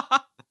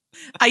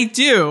 I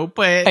do,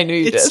 but I knew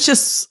you it's did.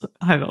 just,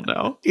 I don't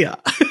know. Yeah.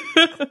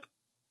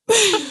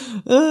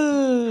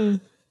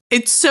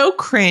 It's so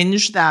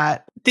cringe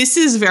that this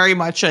is very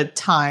much a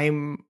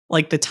time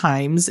like the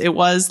times it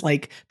was,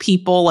 like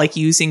people like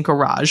using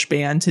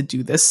GarageBand to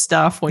do this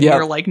stuff when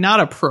you're like not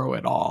a pro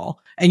at all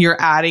and you're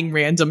adding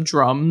random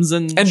drums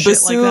and shit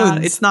bassoons. like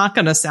that. It's not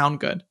going to sound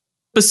good.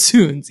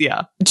 Bassoons,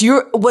 yeah.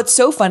 What's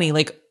so funny,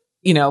 like,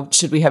 you know,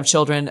 should we have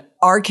children,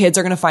 our kids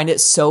are going to find it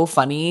so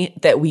funny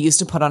that we used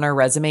to put on our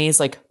resumes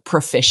like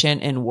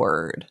proficient in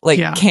Word, like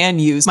can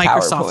use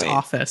Microsoft PowerPoint.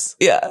 Office.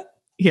 Yeah.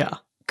 Yeah.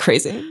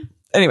 Crazy.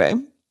 Anyway.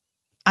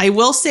 I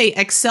will say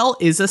Excel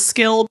is a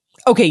skill.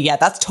 Okay, yeah,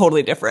 that's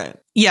totally different.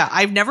 Yeah,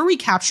 I've never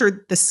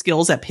recaptured the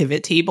skills at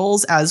pivot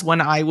tables as when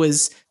I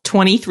was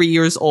 23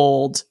 years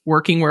old,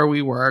 working where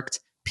we worked,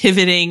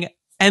 pivoting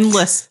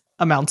endless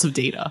amounts of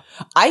data.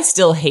 I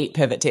still hate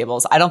pivot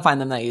tables. I don't find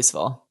them that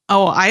useful.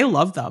 Oh, I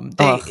love them.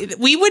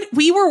 We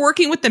were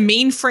working with the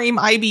mainframe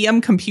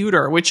IBM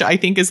computer, which I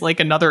think is like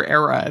another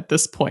era at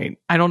this point.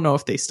 I don't know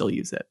if they still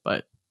use it,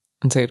 but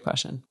that's a good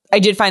question. I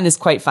did find this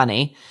quite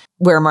funny,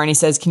 where Marnie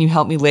says, "Can you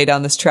help me lay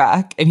down this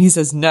track?" And he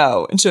says,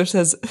 "No." And Shush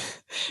says,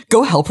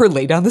 "Go help her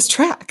lay down this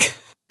track.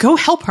 Go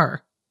help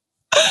her.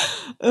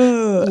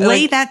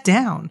 Lay that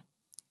down."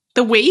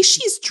 The way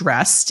she's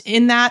dressed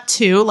in that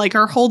too, like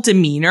her whole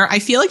demeanor, I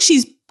feel like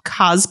she's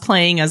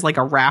cosplaying as like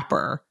a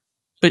rapper,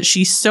 but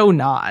she's so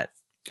not.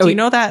 Do you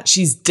know that?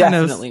 She's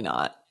definitely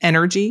not.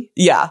 Energy?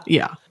 Yeah.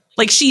 Yeah.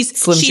 Like she's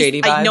Slim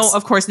Shady vibes. I know,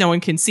 of course, no one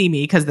can see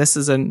me because this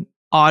is an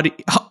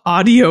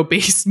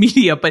audio-based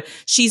media, but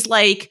she's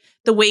like,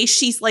 the way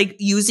she's like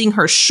using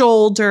her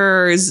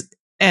shoulders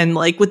and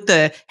like with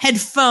the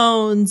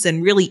headphones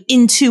and really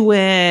into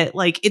it,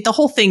 like the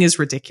whole thing is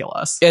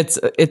ridiculous.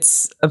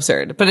 It's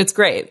absurd, but it's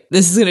great.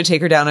 This is going to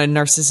take her down a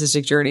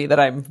narcissistic journey that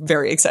I'm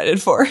very excited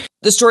for.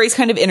 The stories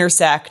kind of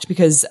intersect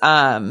because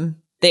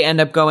they end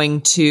up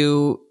going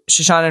to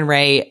Shoshana and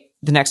Ray.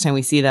 The next time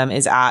we see them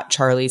is at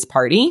Charlie's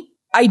party.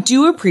 I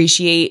do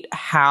appreciate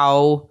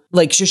how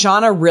like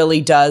Shoshana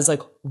really does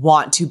like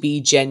want to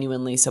be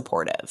genuinely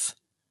supportive.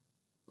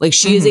 Like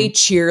she is a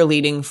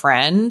cheerleading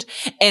friend.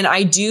 And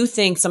I do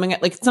think something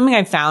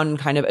I've found in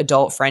kind of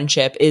adult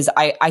friendship is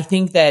I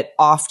think that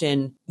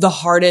often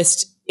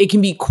it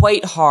can be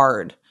quite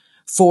hard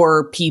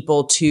for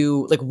people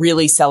to like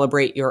really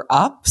celebrate your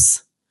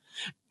ups.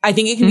 I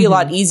think it can be a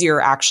lot easier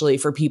actually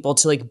for people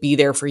to like be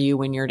there for you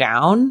when you're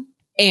down,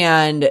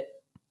 and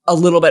a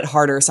little bit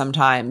harder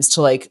sometimes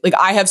to like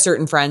I have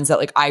certain friends that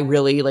like I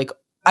really like,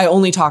 I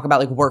only talk about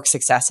like work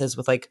successes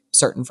with like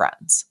certain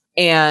friends.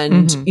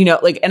 And, you know,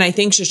 like, and I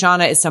think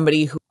Shoshana is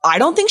somebody who I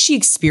don't think she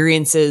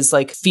experiences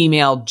like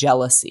female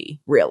jealousy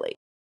really.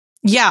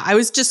 Yeah. I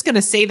was just going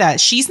to say that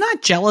she's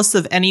not jealous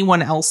of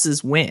anyone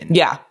else's win.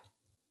 Yeah.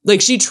 Like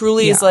she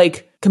truly is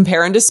like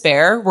compare and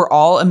despair. We're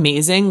all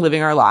amazing,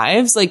 living our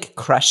lives, like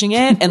crushing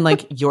it. And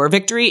like your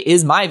victory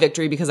is my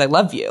victory because I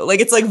love you. Like,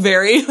 it's like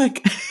very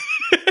like,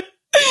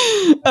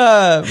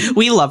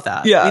 we love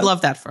that. Yeah. We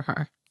love that for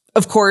her.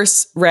 Of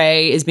course,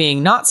 Ray is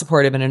being not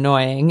supportive and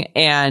annoying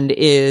and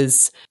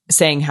is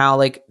saying how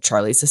like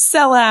Charlie's a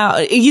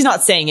sellout. He's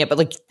not saying it, but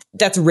like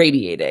that's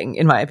radiating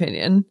in my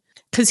opinion.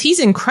 Because he's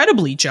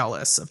incredibly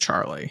jealous of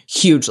Charlie.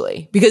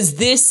 Hugely. Because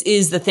this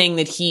is the thing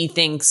that he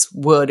thinks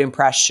would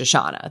impress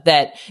Shoshana,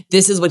 that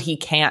this is what he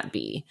can't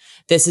be.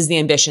 This is the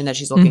ambition that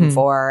she's looking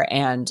for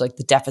and like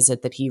the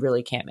deficit that he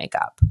really can't make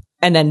up.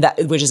 And then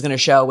that, which is going to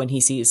show when he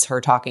sees her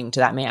talking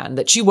to that man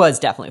that she was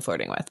definitely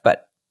flirting with.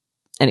 But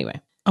anyway.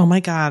 Oh my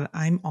God.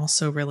 I'm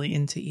also really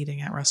into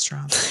eating at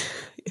restaurants.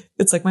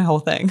 It's like my whole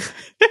thing.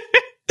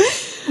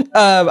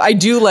 I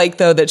do like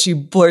though that she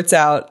blurts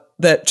out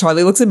that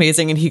Charlie looks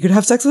amazing and he could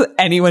have sex with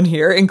anyone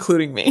here,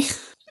 including me.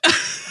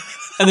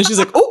 And then she's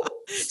like, oh,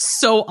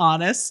 so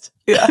honest.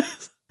 Yeah.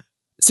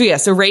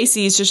 So Ray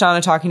sees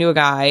Shoshana talking to a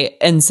guy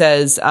and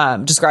says,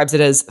 describes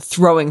it as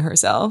throwing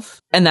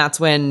herself. And that's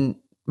when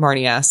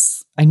Marnie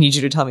asks, I need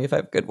you to tell me if I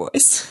have a good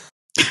voice.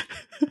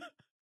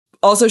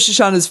 Also,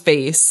 Shoshana's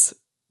face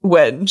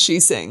when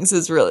she sings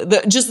is really,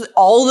 just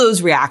all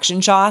those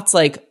reaction shots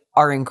like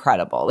are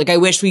incredible. Like I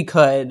wish we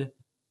could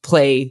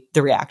play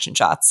the reaction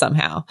shots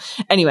somehow.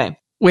 Anyway.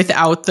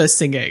 Without the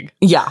singing.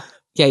 Yeah.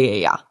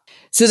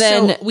 So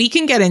then we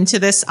can get into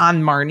this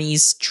on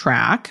Marnie's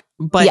track,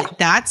 but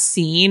that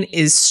scene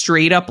is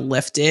straight up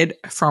lifted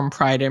from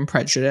Pride and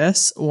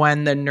Prejudice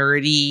when the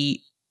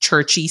nerdy,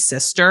 churchy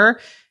sister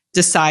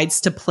decides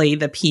to play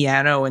the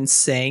piano and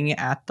sing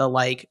at the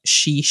like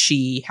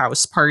she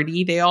house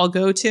party they all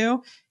go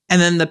to.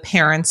 And then the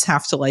parents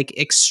have to like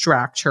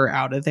extract her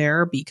out of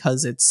there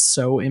because it's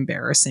so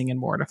embarrassing and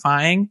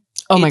mortifying.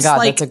 Oh my God,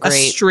 like that's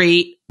a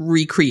straight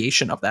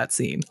recreation of that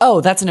scene.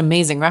 Oh, that's an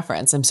amazing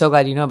reference. I'm so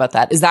glad you know about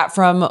that. Is that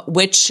from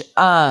which, is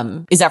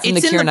that from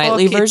the Keira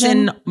Knightley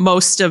version? It's in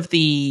most of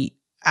the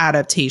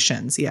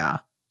adaptations. Yeah,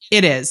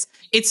 it is.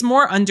 It's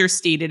more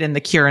understated in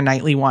the Keira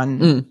Knightley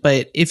one.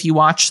 But if you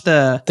watch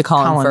the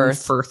Colin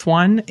Firth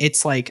one,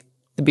 it's like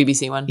the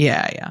BBC one.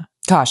 Yeah.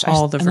 Gosh,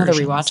 all the another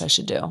versions. rewatch I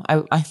should do.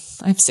 I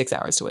have 6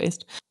 hours to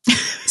waste.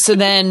 So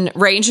then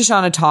Ray and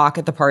Shoshana talk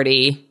at the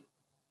party.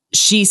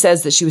 She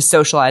says that she was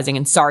socializing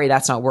and sorry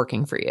that's not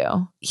working for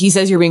you. He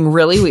says you're being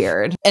really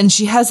weird. And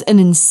she has an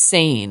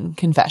insane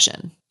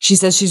confession. She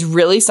says she's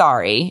really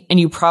sorry and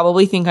you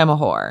probably think I'm a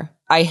whore.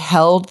 I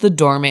held the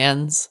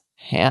doorman's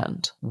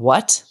hand.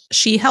 What?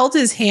 She held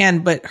his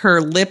hand, but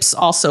her lips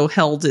also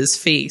held his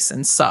face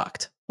and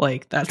sucked.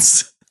 Like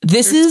there's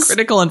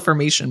critical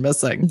information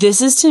missing.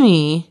 This is to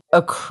me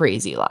a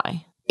crazy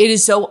lie. It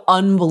is so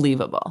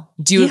unbelievable.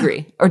 Do you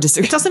agree or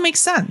disagree? It doesn't make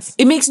sense.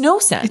 It makes no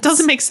sense. It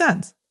doesn't make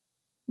sense.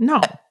 No.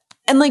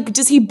 And like,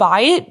 does he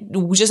buy it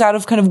just out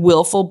of kind of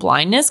willful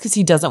blindness because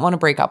he doesn't want to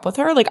break up with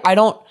her? Like,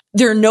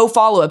 there are no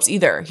follow-ups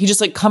either. He just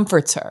like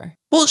comforts her.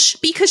 Well,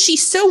 because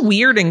she's so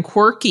weird and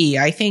quirky,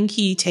 I think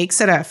he takes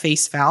it at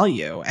face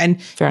value.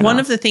 And one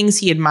of the things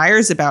he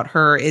admires about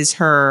her is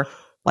her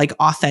like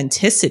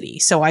authenticity.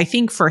 So I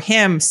think for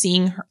him,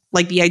 seeing her,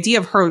 like the idea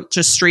of her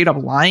just straight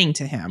up lying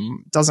to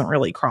him doesn't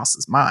really cross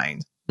his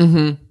mind.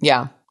 Mm-hmm.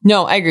 Yeah.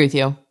 No, I agree with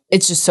you.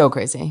 It's just so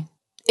crazy.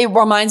 It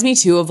reminds me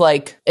too of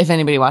like, if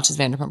anybody watches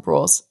Vanderpump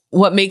Rules,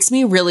 what makes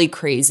me really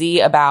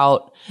crazy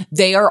about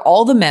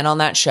all the men on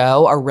that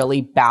show are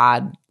really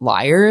bad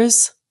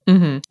liars.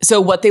 Mm-hmm. So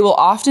what they will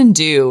often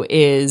do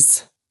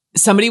is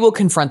somebody will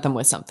confront them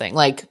with something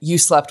like, you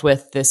slept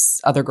with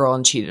this other girl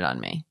and cheated on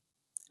me.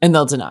 And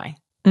they'll deny.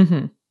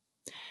 Mm-hmm.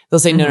 They'll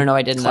say, no,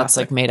 I didn't. Classic. That's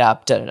like made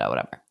up,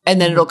 whatever. And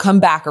then it'll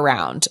come back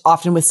around,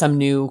 often with some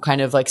new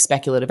kind of like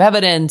speculative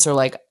evidence or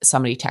like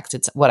somebody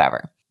texted,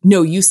 whatever.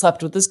 No, you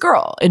slept with this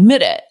girl.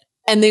 Admit it.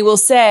 And they will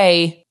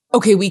say,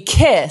 okay, we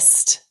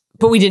kissed,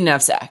 but we didn't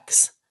have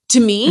sex.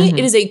 To me, it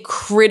is a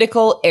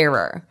critical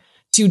error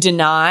to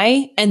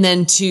deny and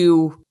then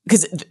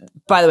because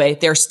by the way,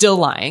 they're still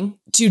lying,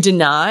 to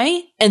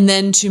deny and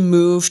then to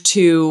move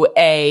to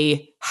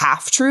a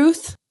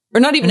half-truth. Or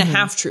not even a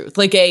half-truth,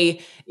 like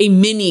a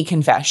mini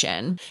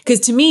confession. Because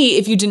to me,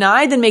 if you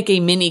deny, then make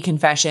a mini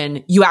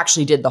confession, you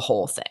actually did the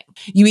whole thing.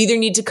 You either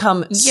need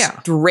to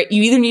straight,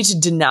 you either need to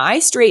deny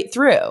straight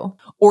through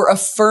or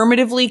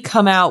affirmatively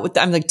come out with,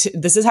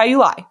 this is how you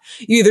lie.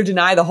 You either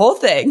deny the whole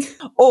thing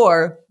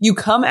or you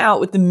come out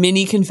with the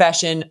mini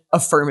confession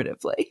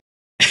affirmatively.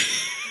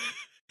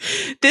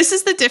 This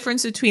is the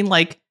difference between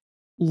like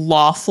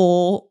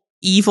lawful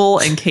evil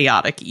and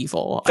chaotic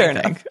evil, Fair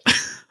I think.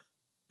 enough.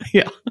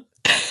 Yeah.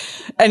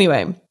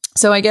 Anyway,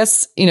 so I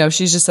guess,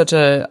 she's just such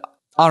a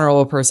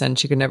honorable person.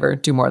 She could never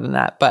do more than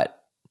that,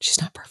 but she's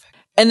not perfect.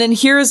 And then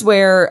here's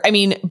where,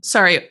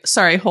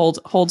 Sorry, hold,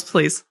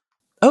 please.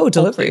 Oh,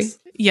 delivery. Please.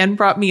 Yen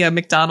brought me a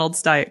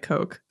McDonald's Diet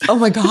Coke. Oh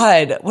my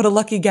God. What a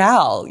lucky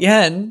gal.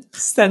 Yen,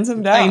 send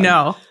some down. I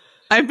know.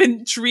 I've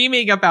been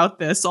dreaming about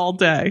this all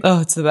day.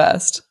 Oh, it's the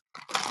best.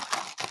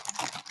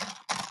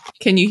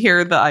 Can you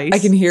hear the ice? I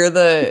can hear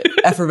the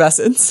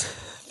effervescence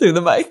through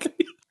the mic.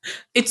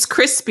 It's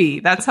crispy.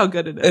 That's how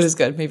good it is. It is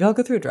good. Maybe I'll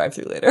go through a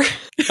drive-thru later.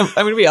 I'm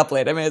going to be up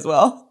late. I may as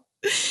well.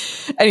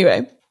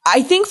 Anyway,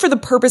 I think for the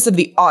purpose of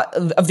the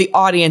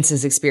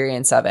audience's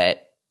experience of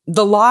it,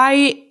 the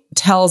lie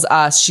tells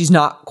us she's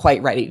not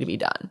quite ready to be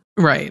done.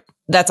 Right.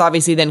 That's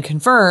obviously then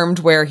confirmed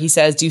where he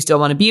says, do you still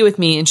want to be with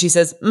me? And she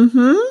says,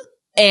 mm-hmm.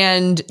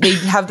 And they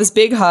have this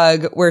big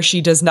hug where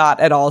she does not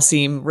at all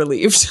seem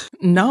relieved.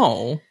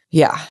 No.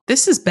 Yeah.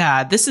 This is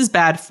bad. This is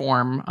bad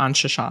form on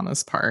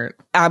Shoshana's part.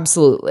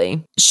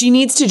 Absolutely. She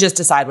needs to just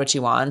decide what she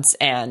wants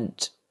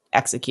and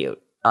execute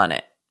on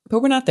it.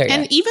 But we're not there yet.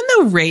 And even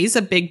though Ray's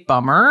a big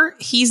bummer,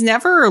 he's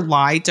never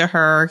lied to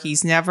her.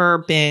 He's never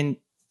been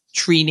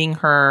treating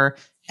her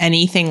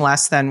anything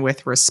less than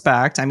with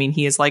respect. I mean,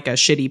 he is like a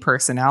shitty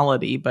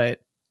personality,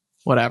 but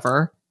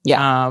whatever.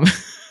 Yeah.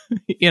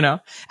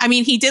 I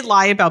mean, he did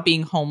lie about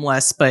being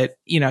homeless, but,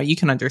 you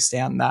can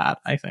understand that,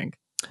 I think.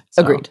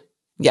 So. Agreed.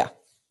 Yeah.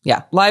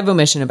 Yeah. Live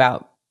omission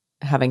about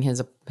having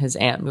his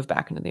aunt move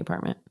back into the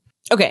apartment.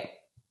 Okay.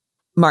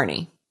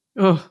 Marnie.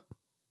 Ugh.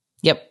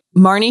 Yep.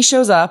 Marnie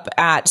shows up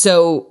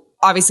so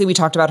obviously we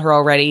talked about her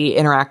already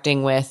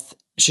interacting with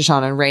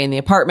Shoshana and Ray in the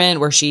apartment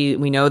where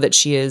we know that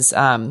she is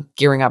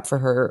gearing up for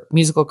her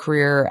musical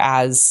career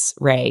as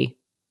Ray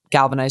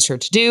galvanized her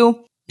to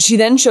do. She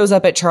then shows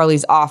up at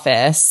Charlie's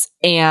office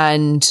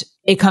and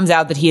it comes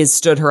out that he has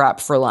stood her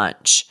up for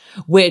lunch,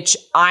 which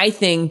I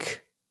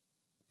think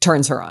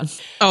turns her on.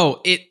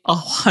 Oh, it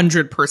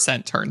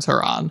 100% turns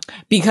her on.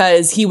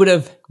 Because he would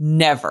have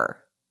never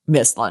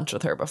missed lunch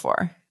with her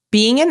before.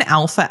 Being an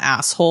alpha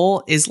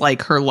asshole is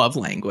like her love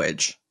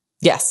language.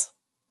 Yes,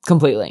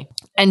 completely.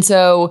 And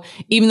so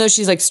even though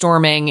she's like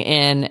storming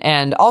in,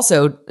 and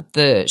also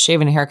the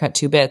shave and haircut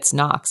 2 bits,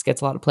 Knox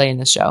gets a lot of play in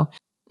this show.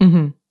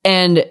 Mm-hmm.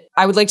 And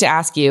I would like to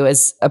ask you,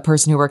 as a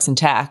person who works in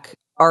tech,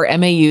 are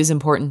MAUs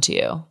important to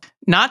you?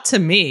 Not to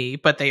me,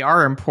 but they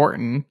are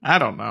important. I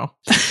don't know.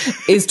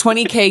 Is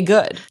 20K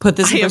good? Put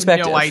this in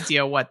perspective. I have no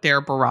idea what their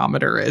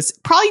barometer is.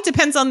 Probably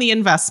depends on the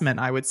investment,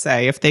 I would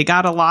say. If they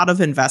got a lot of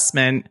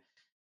investment,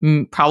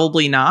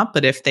 probably not.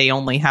 But if they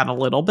only had a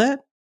little bit,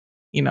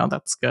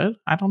 that's good.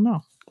 I don't know.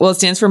 Well, it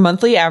stands for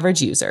monthly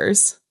average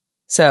users.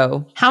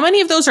 So how many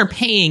of those are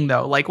paying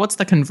though? Like, what's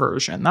the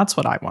conversion? That's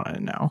what I want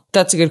to know.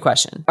 that's a good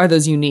question. Are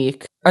those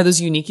unique? Are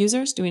those unique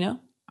users? Do we know?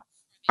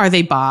 Are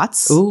they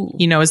bots? Ooh.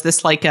 You know, is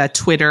this like a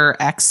Twitter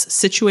X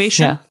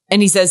situation? Yeah.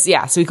 And he says,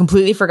 yeah, so we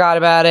completely forgot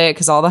about it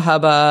because all the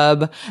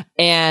hubbub,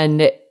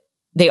 and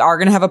they are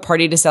going to have a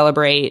party to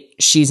celebrate.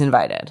 She's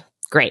invited.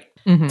 Great.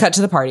 Cut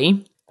to the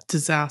party.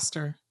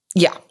 Disaster.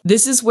 Yeah.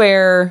 This is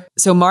where,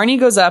 so Marnie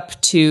goes up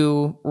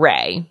to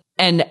Ray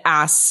and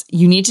asks,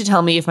 you need to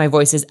tell me if my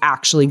voice is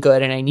actually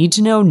good and I need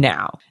to know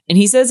now. And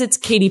he says it's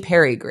Katy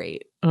Perry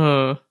great.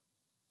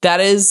 That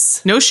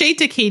is... No shade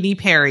to Katy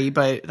Perry,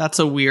 but that's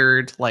a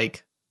weird,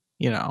 like,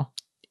 you know.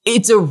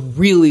 It's a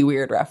really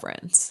weird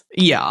reference.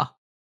 Yeah.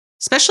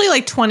 Especially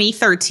like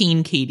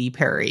 2013 Katy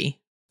Perry.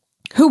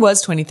 Who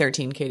was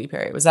 2013 Katy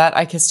Perry? Was that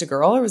I Kissed a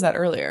Girl or was that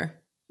earlier?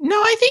 No,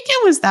 I think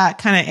it was that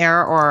kind of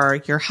era,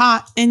 or You're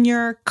Hot and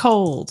You're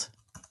Cold.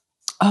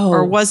 Oh.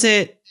 Or was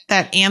it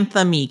that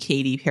anthem-y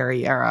Katy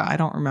Perry era? I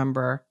don't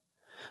remember.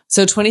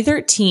 So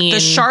 2013.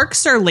 The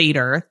Sharks are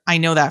later. I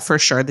know that for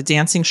sure. The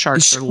Dancing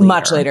Sharks are later.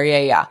 Much later.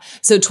 Yeah.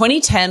 So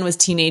 2010 was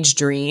Teenage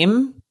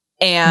Dream.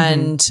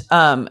 And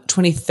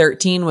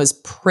 2013 was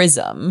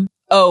Prism.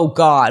 Oh,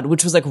 God.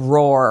 Which was like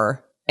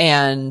Roar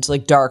and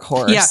like Dark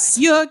Horse. Yeah.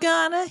 You're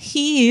gonna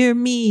hear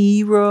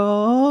me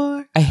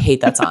roar. I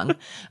hate that song.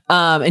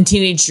 And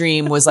Teenage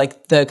Dream was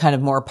like the kind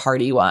of more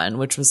party one,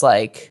 which was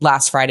like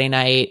Last Friday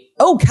Night.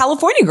 Oh,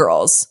 California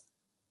Girls.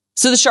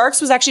 So the Sharks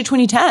was actually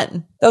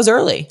 2010. That was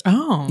early.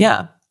 Oh.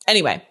 Yeah.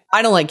 Anyway,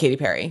 I don't like Katy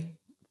Perry,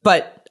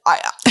 but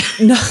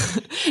no,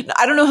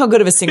 I don't know how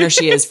good of a singer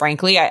she is,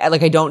 frankly. I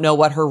don't know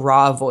what her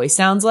raw voice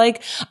sounds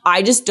like.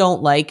 I just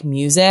don't like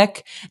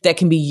music that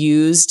can be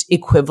used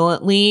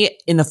equivalently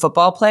in the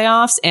football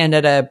playoffs and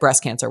at a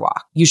breast cancer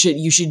walk. You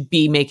should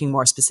be making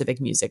more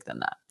specific music than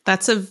that.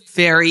 That's a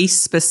very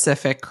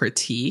specific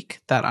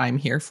critique that I'm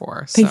here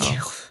for. Thank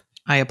you.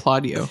 I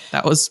applaud you.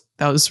 That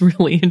was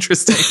really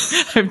interesting.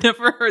 I've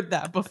never heard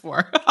that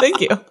before.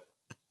 Thank you.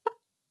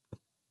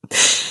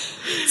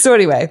 So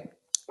anyway,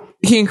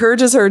 he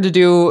encourages her to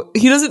do,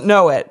 he doesn't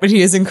know it, but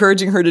he is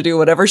encouraging her to do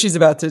whatever she's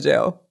about to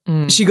do.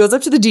 She goes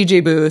up to the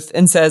DJ booth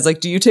and says,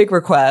 like, do you take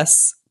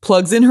requests?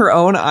 Plugs in her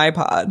own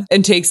iPod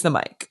and takes the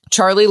mic.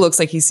 Charlie looks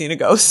like he's seen a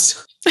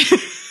ghost.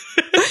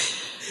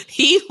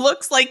 He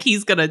looks like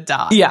he's going to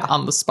die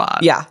on the spot.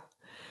 Yeah.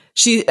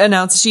 She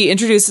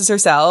introduces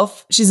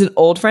herself. She's an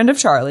old friend of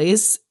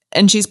Charlie's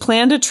and she's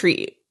planned a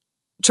treat.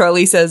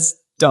 Charlie says,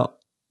 don't.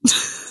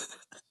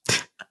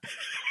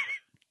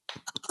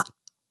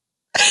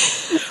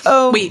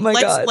 Oh, wait,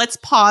 God. Let's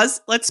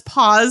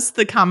pause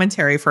the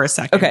commentary for a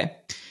second. Okay.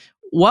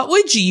 What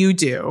would you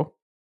do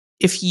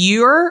if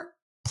your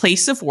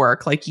place of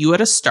work, like you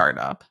at a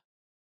startup,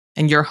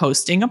 and you're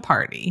hosting a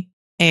party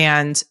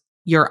and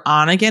your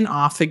on again,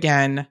 off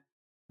again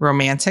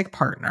romantic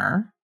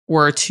partner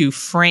were to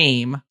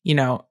frame, you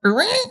know,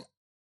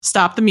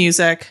 stop the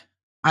music.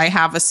 I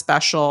have a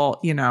special,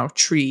 you know,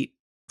 treat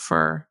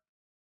for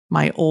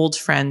my old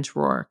friend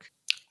Rourke.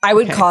 I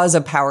would cause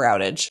a power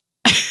outage.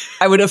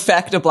 I would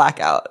affect a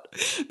blackout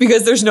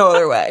because there's no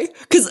other way.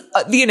 Because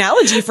the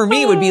analogy for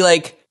me would be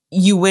like,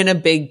 you win a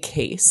big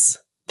case.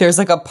 There's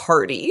like a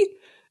party,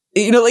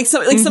 you know, like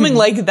something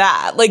like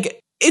that. Like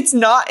it's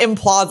not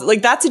implausible.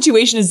 Like that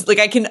situation is like,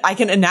 I can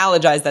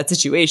analogize that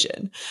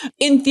situation.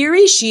 In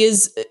theory,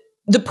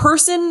 the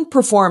person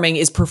performing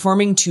is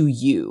performing to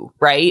you,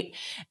 right?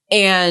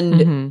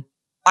 And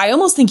I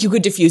almost think you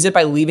could diffuse it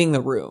by leaving the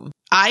room.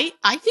 I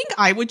think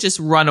I would just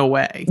run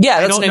away.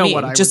 Yeah, that's what what I mean.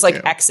 What I just like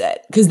do.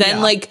 Exit. Because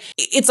then like,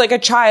 it's like a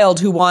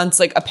child who wants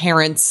like a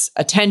parent's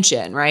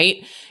attention,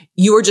 right?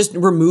 You are just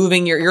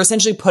removing you're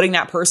essentially putting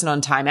that person on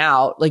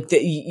timeout, like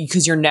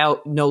because you're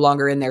now no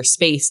longer in their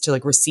space to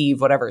like receive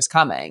whatever is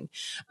coming.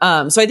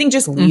 So I think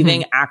just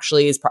leaving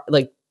actually is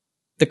like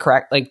the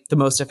correct, like the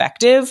most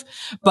effective,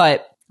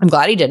 but I'm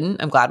glad he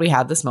didn't. I'm glad we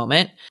had this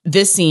moment.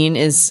 This scene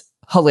is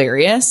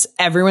hilarious.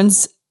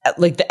 Everyone's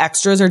like the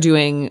extras are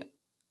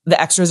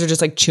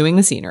just like chewing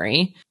the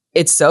scenery.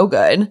 It's so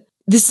good.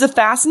 This is a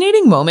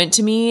fascinating moment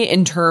to me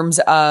in terms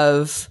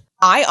of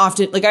I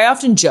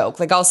often joke,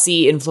 like I'll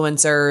see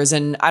influencers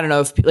and I don't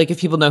know if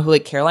people know who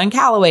like Caroline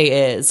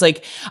Calloway is.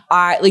 Like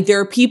there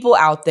are people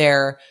out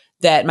there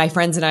that my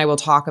friends and I will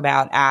talk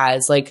about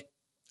as like,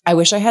 I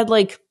wish I had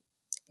like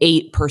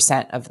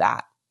 8% of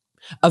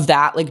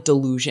that like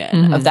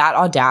delusion, of that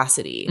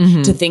audacity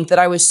to think that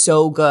I was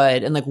so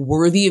good and like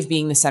worthy of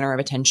being the center of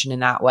attention in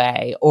that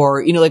way,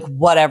 or, you know, like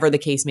whatever the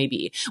case may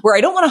be, where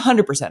I don't want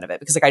 100% of it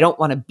because like I don't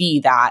want to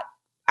be that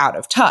out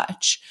of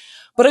touch,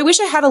 but I wish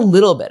I had a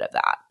little bit of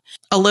that.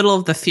 A little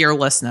of the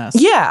fearlessness.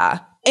 Yeah.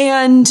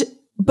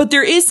 But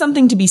there is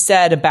something to be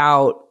said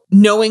about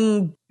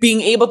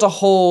being able to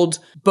hold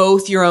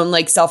both your own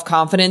like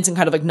self-confidence and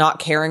kind of like not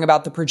caring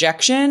about the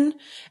projection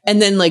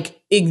and then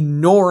like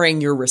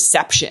ignoring your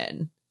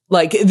reception.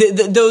 Like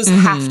those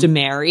have to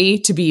marry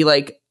to be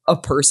like a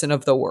person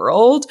of the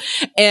world.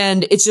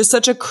 And it's just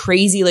such a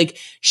crazy, like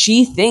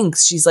she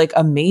thinks she's like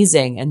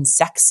amazing and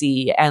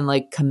sexy and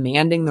like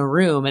commanding the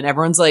room. And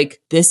everyone's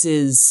like, this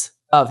is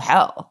of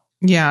hell.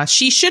 Yeah,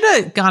 she should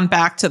have gone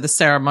back to the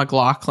Sarah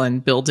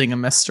McLachlan building a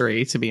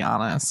mystery, to be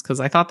honest, because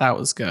I thought that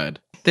was good.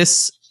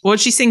 What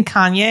did she sing,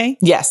 Kanye?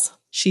 Yes.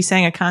 She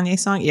sang a Kanye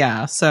song?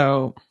 Yeah,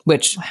 so...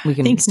 Which we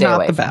can stay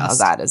away from how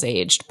that is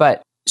aged.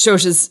 But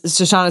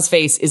Shoshana's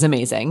face is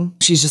amazing.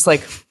 She's just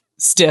like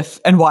stiff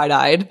and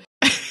wide-eyed.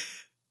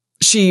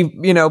 She,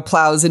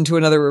 plows into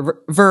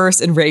another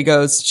verse and Ray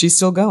goes, she's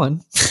still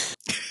going.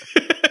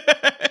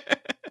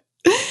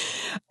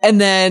 And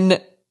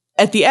then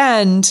at the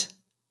end,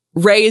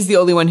 Ray is the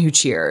only one who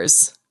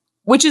cheers,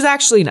 which is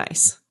actually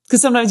nice.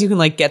 Because sometimes you can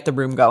get the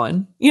room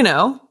going,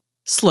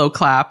 Slow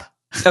clap.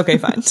 Okay,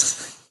 fine.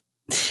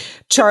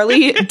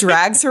 Charlie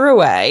drags her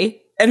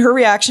away and her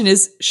reaction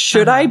is,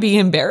 should I be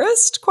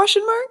embarrassed? ?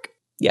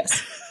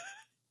 Yes.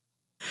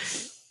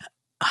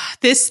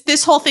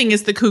 This whole thing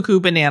is the cuckoo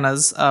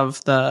bananas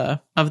of the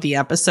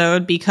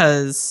episode,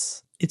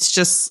 because it's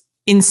just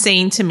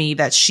insane to me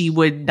that she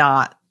would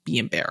not be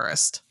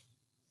embarrassed.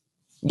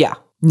 Yeah,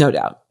 no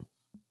doubt.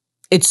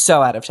 It's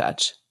so out of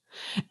touch.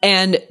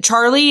 And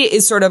Charlie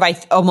is sort of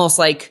almost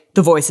like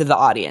the voice of the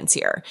audience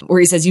here, where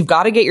he says, you've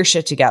got to get your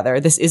shit together.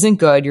 This isn't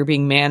good. You're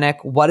being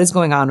manic. What is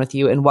going on with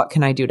you? And what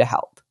can I do to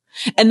help?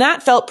 And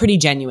that felt pretty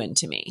genuine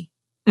to me.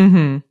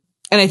 Mm-hmm.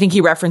 And I think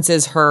he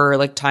references her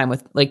time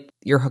with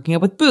you're hooking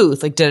up with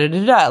Booth,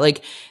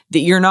 that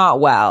you're not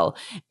well.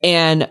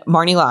 And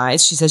Marnie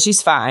lies. She says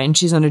she's fine.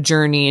 She's on a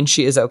journey and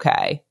she is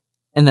okay.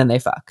 And then they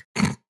fuck.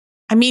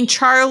 I mean,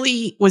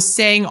 Charlie was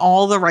saying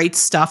all the right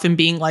stuff and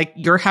being like,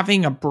 you're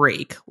having a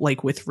break,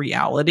 with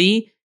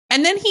reality.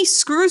 And then he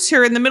screws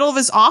her in the middle of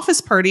his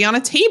office party on a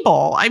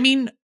table. I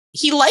mean,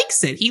 he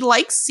likes it. He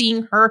likes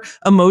seeing her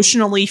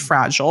emotionally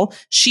fragile.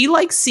 She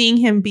likes seeing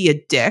him be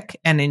a dick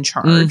and in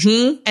charge.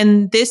 Mm-hmm.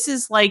 And this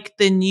is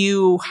the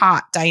new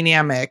hot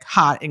dynamic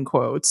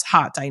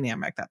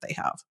that they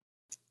have.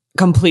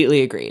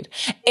 Completely agreed.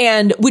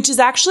 And which is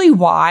actually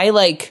why,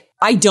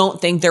 I don't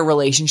think their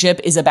relationship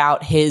is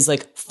about his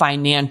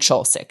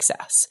financial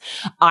success.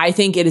 I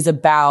think it is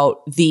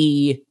about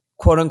the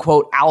quote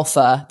unquote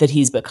alpha that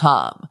he's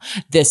become.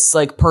 This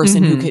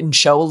person who can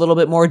show a little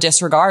bit more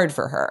disregard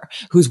for her,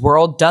 whose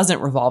world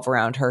doesn't revolve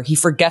around her. He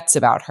forgets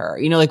about her,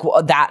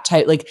 that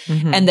type,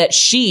 and that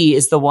she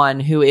is the one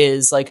who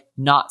is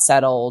not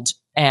settled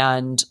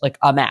and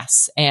a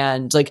mess.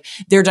 And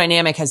their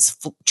dynamic has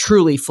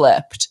truly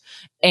flipped.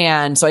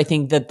 And so I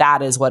think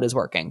that is what is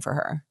working for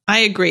her. I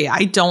agree.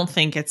 I don't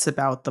think it's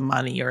about the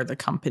money or the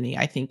company.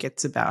 I think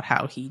it's about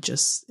how he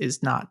just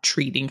is not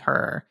treating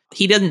her.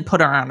 He doesn't put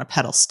her on a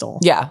pedestal.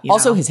 Yeah.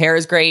 Also, his hair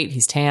is great.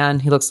 He's tan.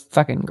 He looks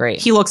fucking great.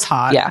 He looks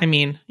hot. Yeah. I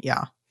mean,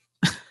 yeah.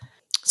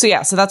 So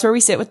that's where we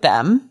sit with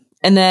them.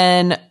 And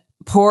then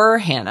poor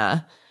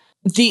Hannah.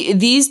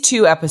 These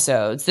two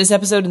episodes, this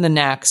episode and the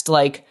next,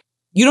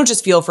 you don't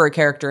just feel for a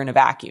character in a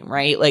vacuum,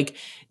 right?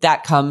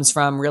 That comes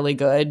from really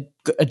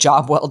a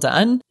job well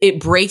done. It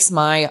breaks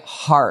my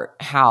heart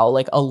how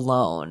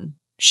alone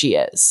she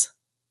is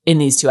in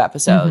these two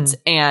episodes.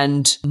 Mm-hmm.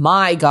 And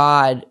my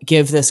God,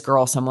 give this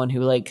girl someone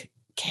who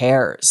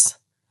cares.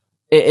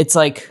 It's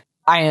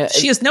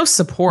she has no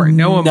support,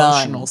 no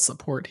emotional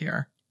support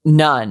here.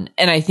 None.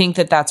 And I think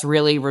that's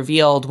really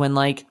revealed when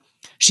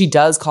she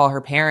does call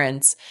her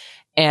parents.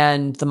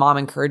 And the mom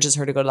encourages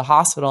her to go to the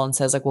hospital and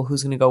says well,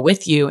 who's going to go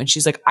with you? And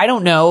she's like, I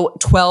don't know,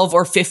 12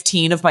 or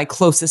 15 of my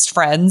closest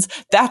friends.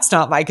 That's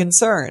not my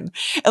concern.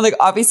 And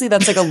obviously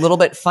that's a little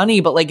bit funny,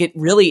 but it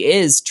really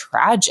is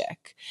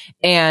tragic.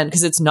 And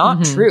cause it's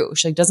not true.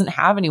 She doesn't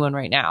have anyone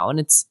right now. And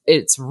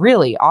it's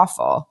really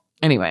awful.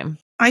 Anyway.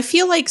 I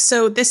feel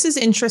so this is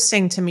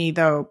interesting to me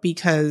though,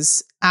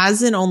 because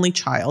as an only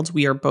child,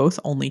 we are both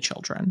only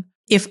children.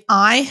 If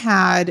I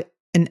had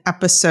an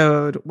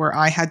episode where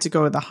I had to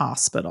go to the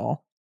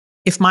hospital,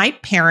 if my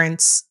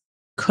parents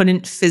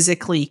couldn't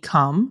physically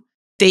come,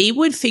 they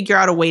would figure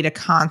out a way to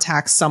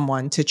contact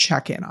someone to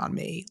check in on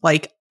me.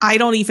 I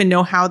don't even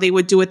know how they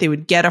would do it. They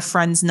would get a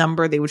friend's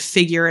number, they would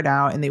figure it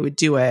out, and they would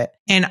do it.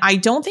 And I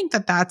don't think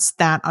that's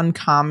that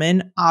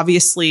uncommon.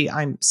 Obviously,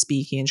 I'm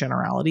speaking in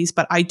generalities,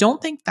 but I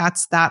don't think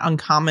that's that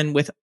uncommon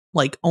with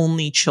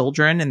only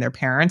children and their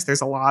parents.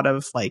 There's a lot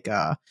of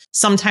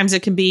sometimes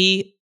it can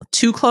be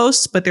too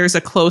close, but there's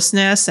a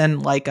closeness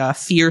and a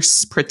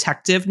fierce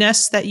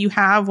protectiveness that you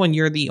have when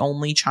you're the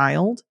only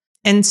child.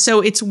 And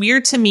so it's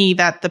weird to me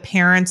that the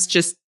parents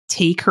just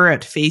take her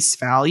at face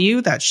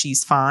value that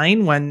she's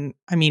fine when,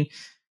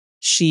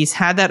 she's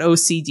had that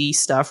OCD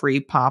stuff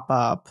pop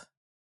up.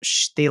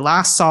 They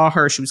last saw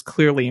her, she was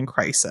clearly in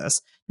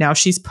crisis. Now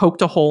she's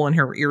poked a hole in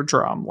her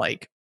eardrum.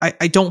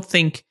 I don't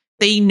think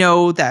they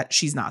know that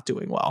she's not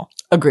doing well.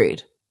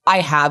 Agreed.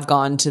 I have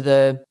gone to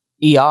the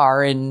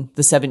ER in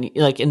the 7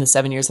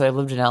 years that I've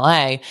lived in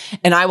LA.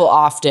 And I will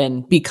often,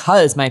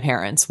 because my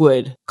parents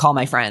would call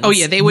my friends. Oh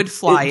yeah. They would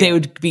fly. They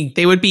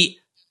would be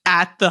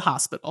at the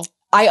hospital.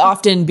 I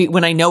often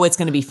when I know it's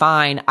going to be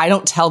fine, I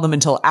don't tell them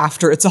until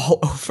after it's all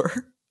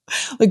over.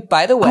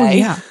 By the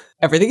way,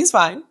 everything is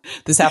fine.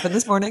 This happened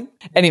this morning.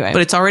 Anyway.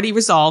 But it's already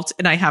resolved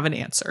and I have an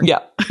answer. Yeah,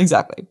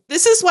 exactly.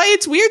 This is why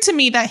it's weird to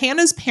me that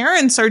Hannah's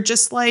parents are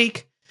just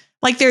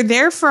Like they're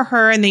there for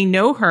her and they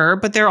know her,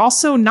 but they're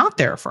also not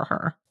there for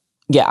her.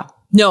 Yeah.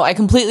 No, I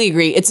completely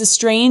agree.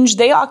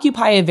 They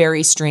occupy a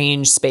very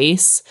strange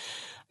space,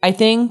 I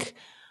think,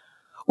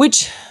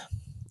 which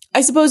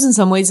I suppose in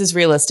some ways is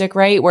realistic,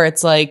 right? Where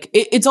it's like,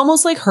 it's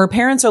almost like her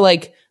parents are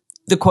like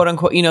the quote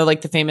unquote,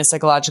 like the famous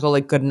psychological,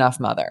 like good enough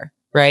mother,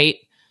 right?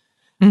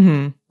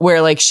 Mm-hmm.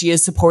 Where like she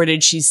is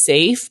supported, she's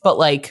safe, but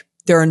like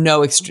there are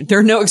no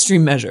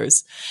extreme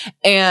measures.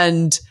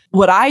 And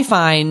what I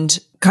find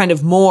kind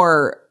of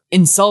more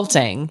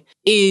insulting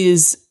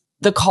is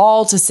the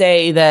call to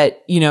say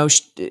that,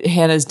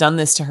 Hannah's done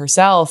this to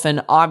herself.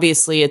 And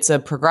obviously it's a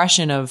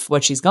progression of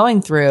what she's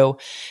going through.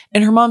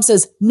 And her mom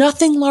says,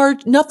 nothing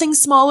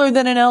smaller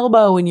than an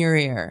elbow in your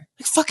ear.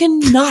 Like,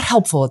 fucking not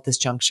helpful at this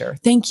juncture.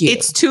 Thank you.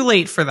 It's too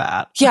late for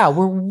that. Yeah,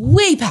 we're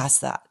way past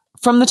that.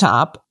 From the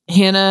top,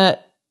 Hannah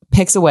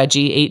picks a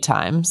wedgie 8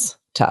 times.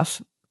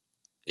 Tough.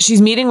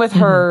 She's meeting with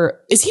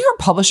her. Is he her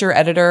publisher,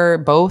 editor,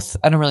 both?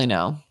 I don't really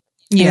know.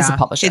 Yeah, he's a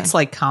publisher. It's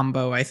like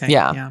combo, I think.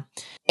 Yeah.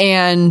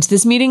 And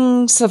this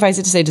meeting, suffice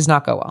it to say, does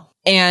not go well.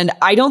 And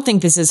I don't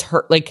think this is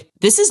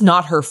this is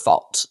not her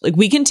fault. Like,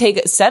 we can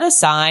set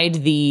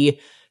aside the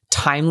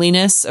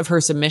timeliness of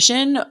her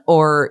submission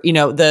or,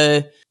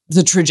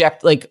 the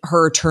trajectory, like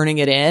her turning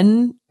it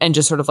in and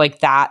just sort of like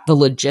that, the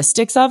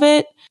logistics of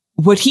it.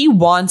 What he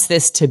wants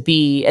this to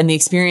be and the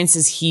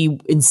experiences he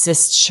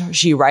insists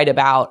she write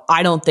about,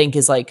 I don't think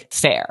is like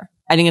fair.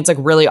 I think it's like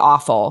really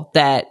awful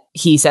that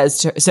he says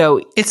to,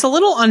 so it's a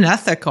little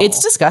unethical.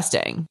 It's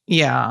disgusting.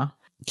 Yeah.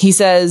 He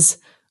says,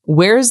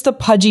 where's the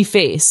pudgy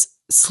face?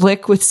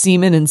 Slick with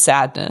semen and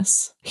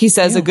sadness. He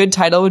says a good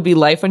title would be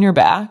Life on Your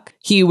Back.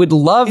 He would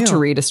love to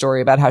read a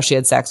story about how she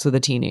had sex with a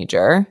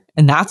teenager.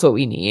 And that's what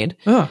we need.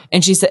 Ugh.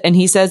 And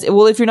he says,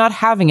 well, if you're not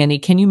having any,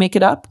 can you make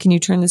it up? Can you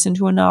turn this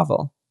into a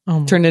novel?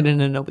 Turn it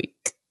in a week.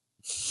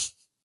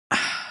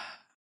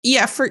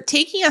 Yeah, for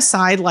taking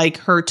aside like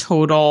her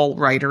total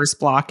writer's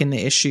block and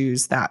the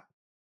issues that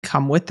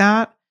come with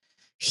that,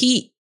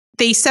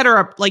 they set her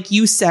up, like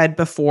you said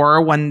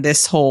before, when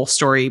this whole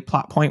story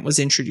plot point was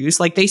introduced,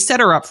 like they set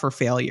her up for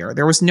failure.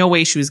 There was no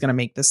way she was going to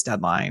make this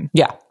deadline.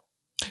 Yeah.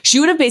 She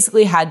would have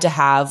basically had to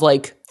have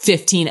like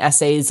 15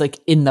 essays like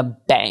in the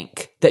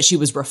bank that she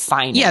was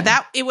refining.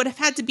 Yeah, it would have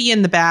had to be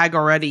in the bag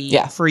already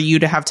for you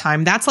to have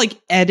time. That's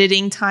like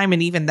editing time.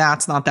 And even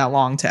that's not that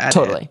long to edit.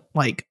 Totally.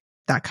 Like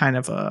that kind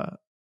of a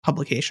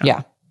publication.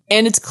 Yeah.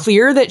 And it's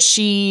clear that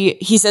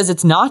he says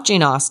it's not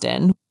Jane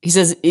Austen. He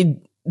says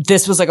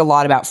this was like a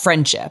lot about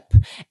friendship.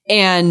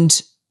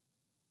 And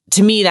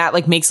to me, that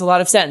like makes a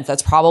lot of sense.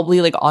 That's probably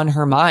like on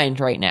her mind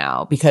right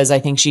now because I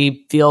think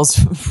she feels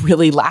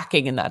really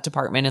lacking in that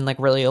department and like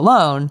really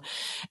alone.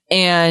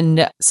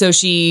 And so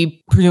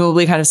she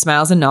presumably kind of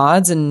smiles and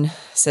nods and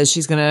says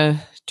she's going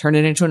to turn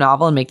it into a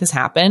novel and make this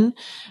happen.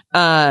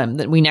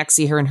 That we next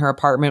see her in her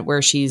apartment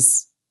where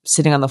she's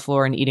sitting on the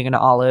floor and eating an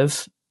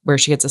olive, where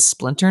she gets a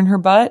splinter in her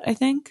butt, I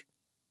think.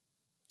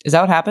 Is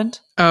that what happened?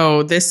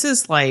 Oh, this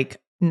is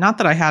like, not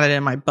that I had it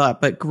in my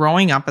butt, but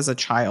growing up as a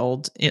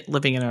child,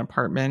 living in an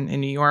apartment in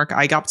New York,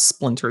 I got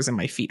splinters in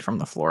my feet from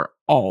the floor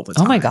all the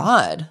time. Oh my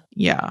God.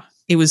 Yeah.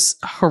 It was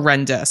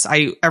horrendous.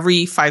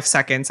 Every 5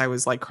 seconds I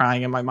was like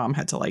crying and my mom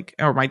had to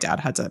or my dad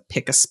had to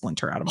pick a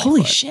splinter out of my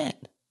Holy foot.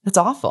 Shit. That's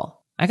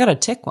awful. I got a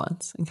tick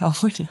once in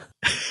California.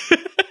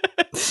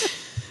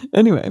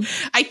 Anyway,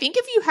 I think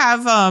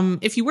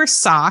if you wear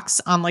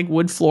socks on like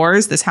wood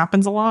floors, this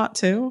happens a lot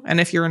too. And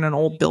if you're in an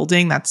old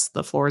building,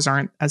 the floors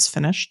aren't as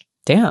finished.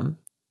 Damn.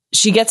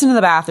 She gets into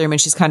the bathroom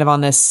and she's kind of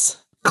on this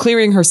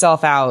clearing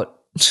herself out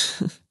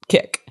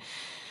kick.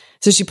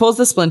 So she pulls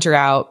the splinter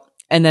out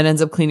and then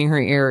ends up cleaning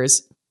her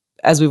ears.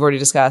 As we've already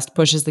discussed,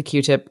 pushes the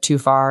Q-tip too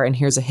far and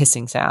hears a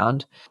hissing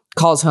sound.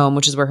 Calls home,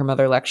 which is where her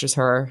mother lectures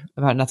her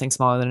about nothing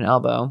smaller than an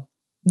elbow.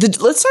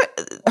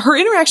 Her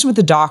interaction with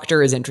the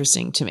doctor is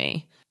interesting to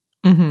me.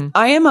 Mm-hmm.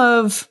 I am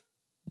of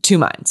two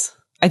minds.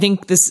 I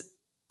think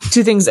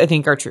two things I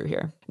think are true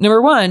here.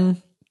 Number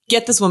one,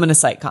 get this woman a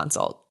psych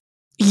consult.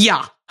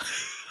 Yeah.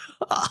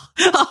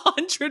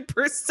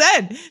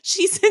 100%.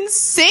 She's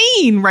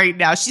insane right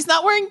now. She's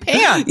not wearing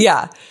pants.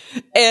 Yeah.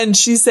 And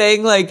she's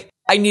saying like,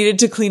 I needed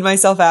to clean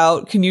myself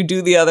out. Can you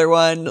do the other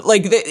one?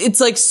 Like, it's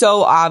like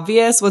so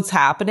obvious what's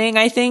happening,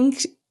 I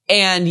think.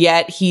 And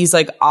yet he's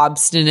like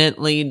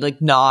obstinately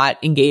like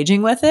not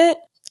engaging with it.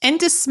 And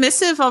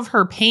dismissive of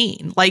her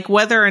pain, like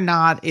whether or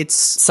not it's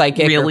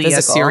psychic really or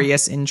a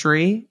serious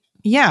injury.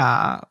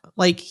 Yeah.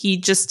 Like he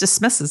just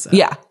dismisses it.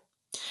 Yeah.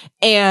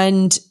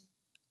 And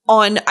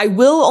I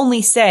will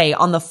only say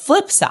on the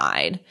flip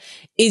side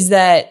is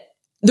that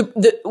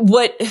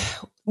what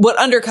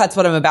undercuts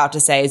what I'm about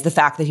to say is the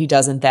fact that he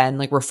doesn't then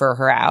like refer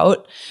her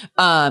out.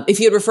 If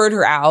he had referred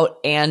her out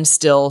and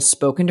still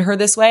spoken to her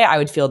this way, I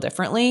would feel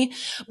differently.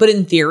 But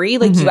in theory,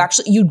 like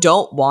you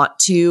don't want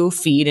to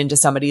feed into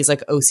somebody's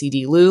like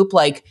OCD loop.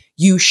 Like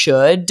you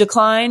should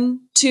decline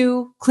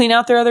to clean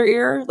out their other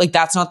ear. Like,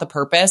 that's not the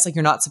purpose. Like,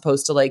 you're not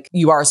supposed to, like,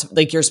 you're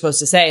supposed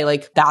to say,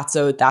 like, that's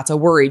a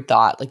worried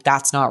thought. Like,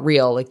 that's not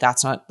real. Like,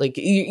 that's not, like,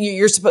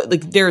 you're supposed,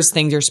 like, there's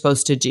things you're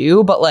supposed to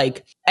do. But,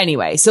 like,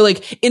 anyway, so,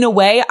 like, in a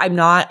way, I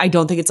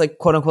don't think it's, like,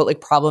 quote unquote, like,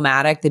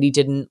 problematic that he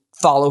didn't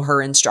follow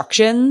her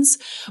instructions.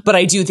 But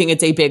I do think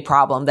it's a big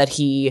problem that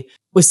he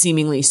was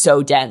seemingly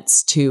so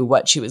dense to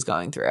what she was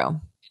going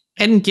through.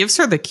 And gives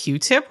her the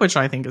Q-tip, which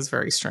I think is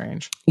very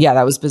strange. Yeah,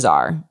 that was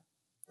bizarre.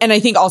 And I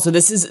think also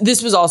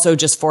this was also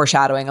just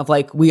foreshadowing of,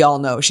 like, we all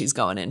know she's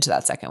going into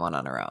that second one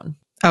on her own.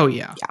 Oh,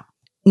 yeah. Yeah.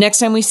 Next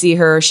time we see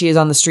her, she is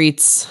on the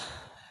streets.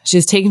 She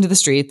is taken to the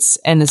streets,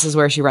 and this is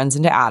where she runs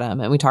into Adam.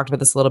 And we talked about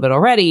this a little bit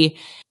already.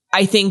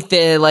 I think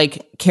the,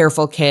 like,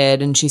 careful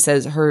kid, and she's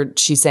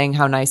saying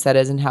how nice that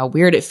is and how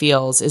weird it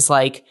feels, is,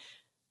 like,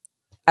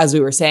 as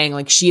we were saying,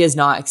 like, she has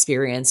not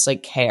experienced,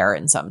 like, care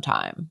in some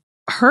time.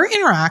 Her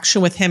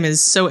interaction with him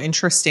is so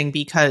interesting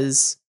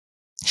because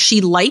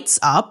she lights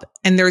up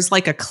and there's,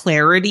 like, a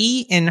clarity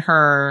in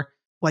her,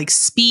 like,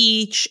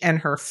 speech and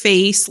her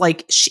face.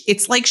 Like,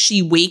 it's like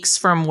she wakes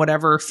from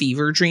whatever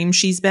fever dream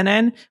she's been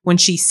in. When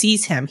she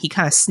sees him, he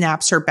kind of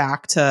snaps her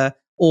back to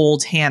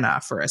old Hannah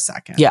for a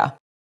second. Yeah.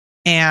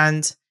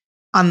 And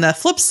on the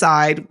flip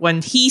side,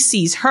 when he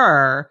sees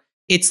her,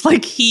 it's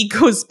like he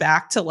goes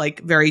back to,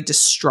 like, very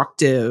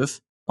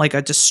destructive, like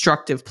a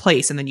destructive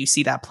place. And then you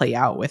see that play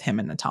out with him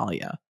and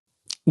Natalia.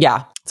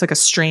 Yeah. It's like a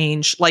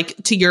strange, like,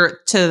 to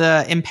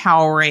the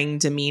empowering,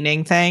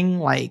 demeaning thing.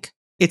 Like,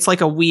 it's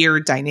like a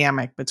weird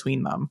dynamic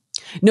between them.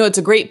 No, it's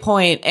a great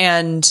point.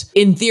 And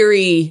in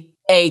theory,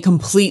 a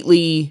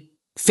completely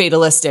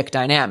fatalistic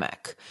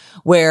dynamic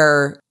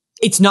where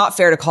it's not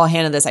fair to call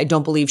Hannah this. I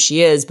don't believe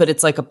she is, but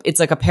it's like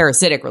a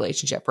parasitic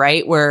relationship,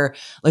 right? Where,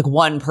 like,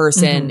 one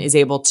person is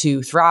able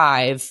to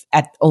thrive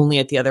only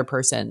at the other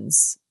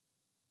person's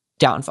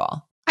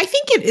downfall. I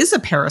think it is a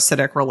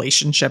parasitic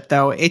relationship,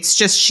 though. It's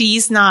just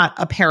she's not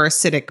a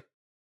parasitic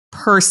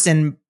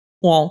person.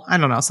 Well, I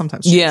don't know.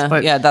 Sometimes she is,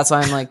 but yeah. That's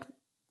why I'm, like,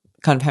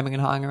 kind of hemming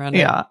and hawing around it.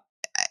 Yeah.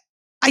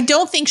 I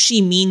don't think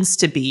she means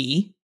to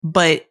be,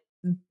 but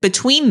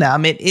between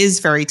them, it is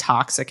very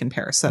toxic and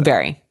parasitic.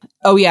 Very.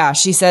 Oh, yeah.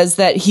 He says,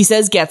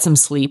 get some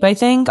sleep, I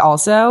think,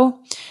 also.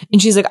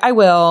 And she's like, I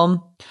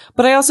will,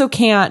 but I also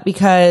can't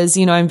because,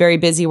 you know, I'm very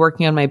busy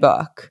working on my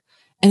book.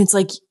 And it's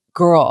like,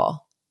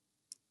 girl,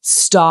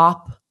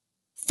 stop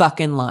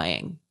fucking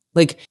lying.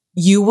 Like,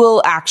 you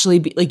will actually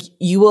be, like,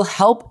 you will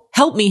help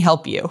me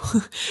help you.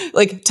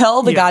 Like,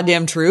 tell the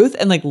goddamn truth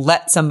and, like,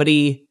 let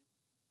somebody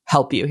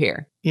help you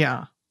here.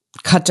 Yeah.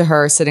 Cut to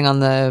her sitting on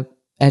the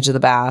edge of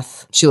the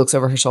bath. She looks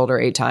over her shoulder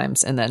 8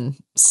 times and then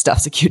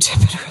stuffs a Q-tip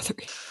in her other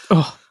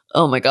ear.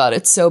 Oh my God.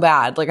 It's so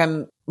bad. Like,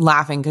 I'm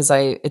laughing because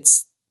it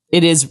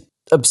is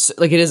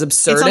absurdist.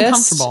 It's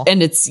uncomfortable.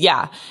 And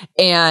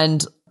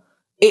and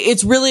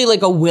it's really,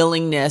 like, a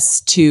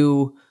willingness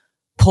to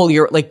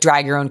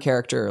drag your own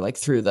character, like,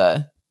 through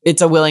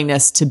it's a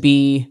willingness to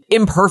be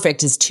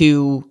imperfect is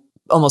too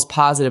almost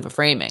positive a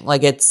framing.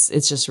 Like, it's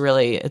just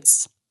really,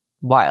 it's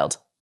wild.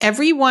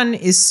 Everyone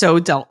is so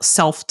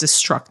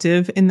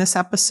self-destructive in this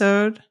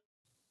episode.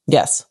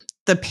 Yes.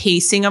 The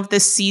pacing of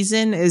this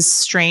season is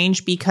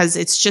strange because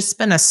it's just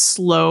been a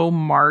slow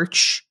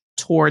march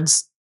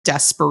towards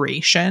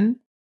desperation.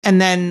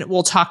 And then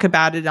we'll talk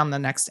about it on the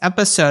next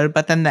episode.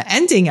 But then the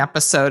ending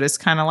episode is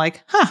kind of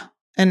like, huh.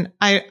 And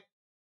I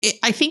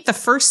think the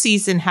first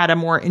season had a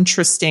more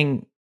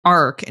interesting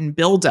arc and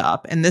build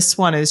up. And this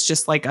one is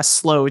just like a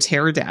slow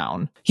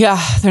teardown.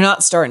 Yeah, they're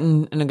not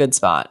starting in a good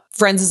spot.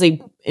 Friends is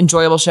a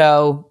enjoyable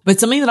show, but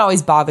something that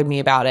always bothered me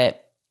about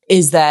it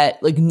is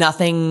that, like,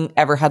 nothing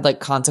ever had, like,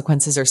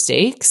 consequences or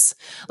stakes.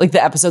 Like,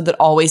 the episode that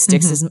always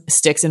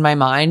sticks in my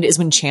mind is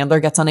when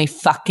Chandler gets on a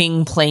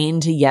fucking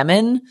plane to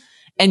Yemen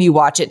and you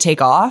watch it take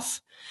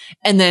off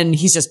and then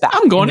he's just back.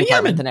 I'm going to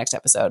Yemen the next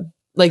episode.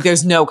 Like,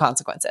 there's no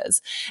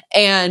consequences.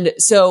 And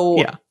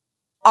so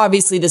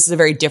obviously this is a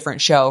very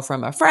different show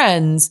from a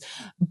Friends,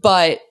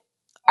 but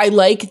I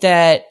like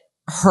that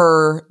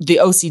the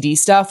OCD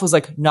stuff was,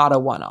 like, not a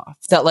one-off.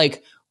 That,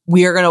 like,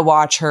 we are going to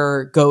watch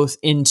her go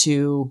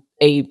into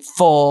a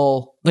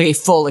full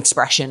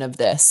expression of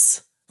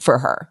this for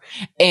her.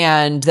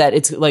 And that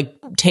it's, like,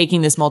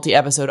 taking this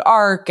multi-episode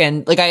arc.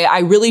 And, like, I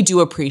really do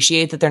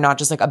appreciate that they're not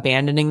just, like,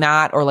 abandoning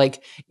that, or,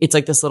 like, it's,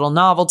 like, this little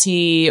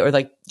novelty or,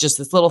 like, just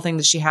this little thing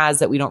that she has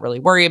that we don't really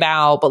worry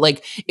about. But,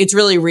 like, it's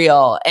really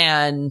real.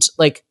 And,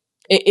 like,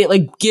 it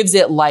like gives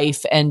it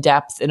life and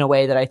depth in a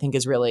way that I think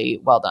is really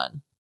well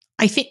done.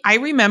 I think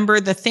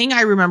the thing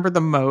I remember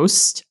the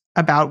most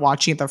about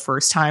watching it the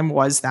first time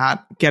was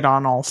that get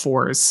on all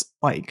fours,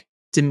 like,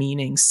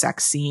 demeaning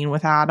sex scene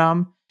with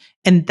Adam.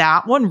 And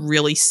that one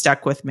really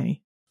stuck with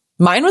me.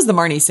 Mine was the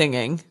Marnie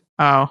singing.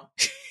 Oh,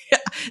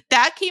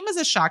 that came as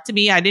a shock to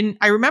me.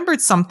 I remembered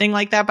something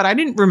like that, but I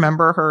didn't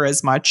remember her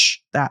as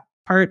much, that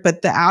part.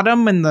 But the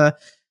Adam and the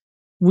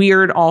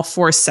weird all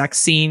four sex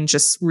scene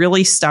just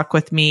really stuck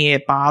with me.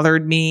 It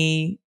bothered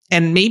me.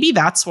 And maybe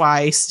that's why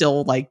I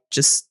still, like,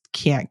 just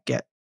can't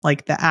get,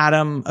 like, the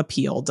Adam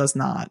appeal does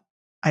not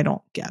I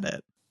don't get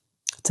it.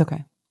 It's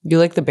okay. You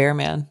like the bear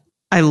man.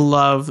 I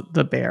love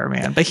the bear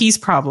man, but he's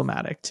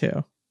problematic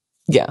too.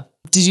 Yeah.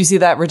 Did you see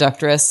that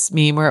Reductress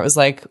meme where it was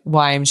like,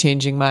 why I'm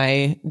changing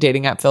my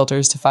dating app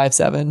filters to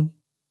 5'7"?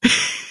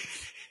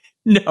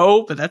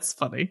 No, but that's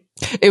funny.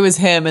 It was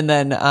him and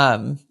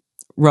then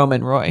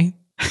Roman Roy,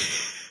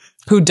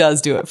 who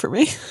does do it for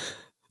me.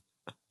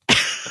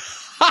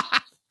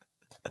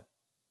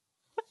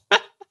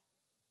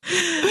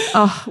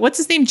 Oh, what's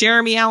his name?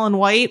 Jeremy Allen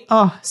White.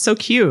 Oh, so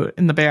cute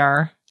in The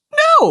Bear.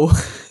 No,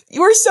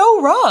 you were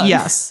so wrong.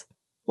 Yes.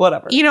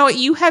 Whatever. You know,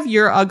 you have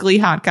your ugly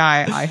hot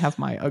guy. I have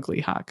my ugly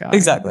hot guy.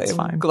 Exactly. It's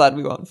fine. I'm glad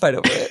we won't fight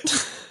over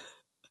it.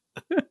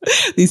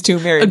 These two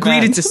married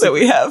Agreed men to that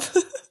we have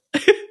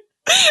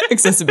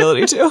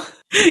accessibility to.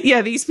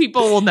 Yeah, these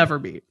people will never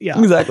meet. Yeah.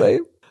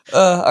 Exactly.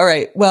 All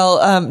right.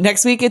 Well,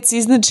 next week it's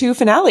season 2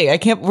 finale. I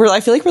feel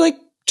like we're like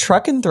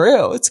trucking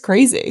through. It's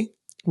crazy.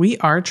 We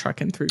are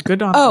trucking through.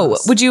 Good on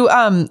us. Would you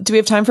do we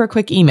have time for a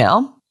quick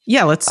email?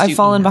 Yeah, let's do I've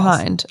fallen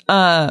emails.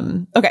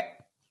 behind. Okay.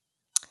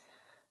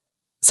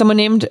 Someone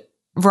named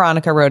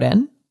Veronica wrote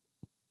in,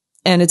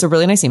 and it's a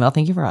really nice email.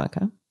 Thank you,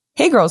 Veronica.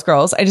 Hey,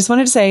 girls. I just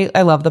wanted to say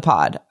I love the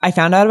pod. I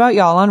found out about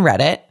y'all on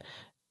Reddit,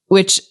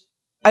 which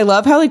I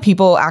love how like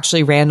people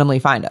actually randomly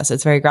find us.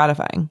 It's very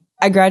gratifying.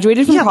 I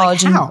graduated from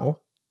college. Like how?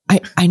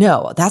 I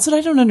know. That's what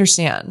I don't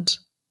understand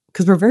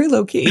because we're very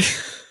low key.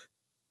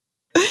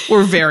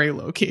 We're very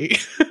low key.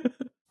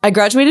 I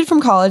graduated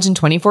from college in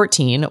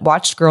 2014,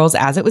 watched Girls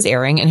as it was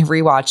airing, and have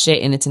rewatched it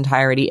in its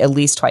entirety at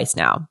least twice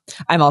now.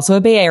 I'm also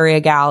a Bay Area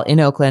gal in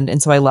Oakland, and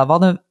so I love all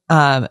the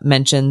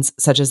mentions,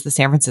 such as the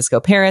San Francisco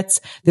Parrots.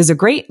 There's a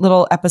great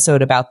little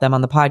episode about them on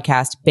the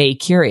podcast, Bay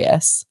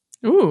Curious.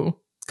 Ooh.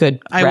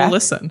 Good. I will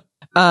listen.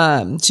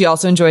 She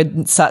also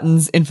enjoyed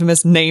Sutton's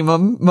infamous name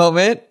 'em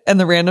moment and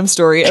the random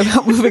story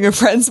about moving her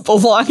friend's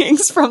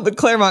belongings from the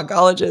Claremont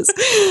colleges.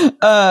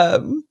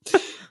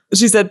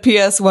 She said,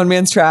 P.S. One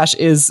Man's Trash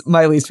is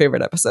my least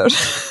favorite episode.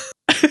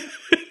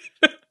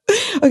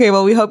 Okay,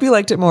 well, we hope you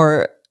liked it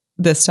more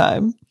this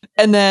time.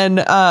 And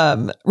then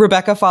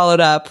Rebecca followed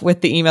up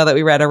with the email that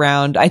we read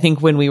around, I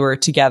think, when we were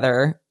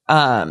together.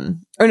 I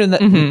don't know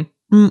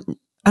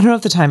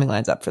if the timing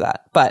lines up for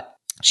that, but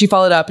she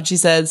followed up and she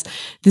says,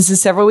 this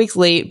is several weeks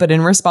late, but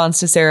in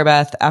response to Sarah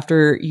Beth,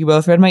 after you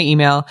both read my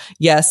email,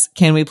 yes,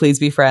 can we please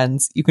be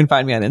friends? You can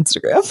find me on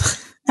Instagram.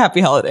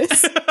 Happy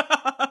holidays.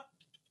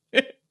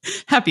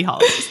 Happy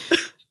holidays.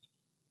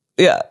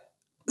 Yeah.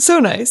 So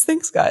nice.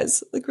 Thanks,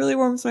 guys. Like really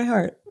warms my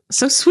heart.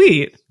 So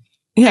sweet.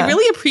 Yeah. I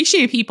really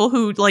appreciate people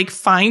who like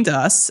find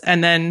us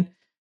and then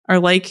are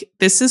like,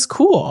 this is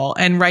cool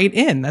and write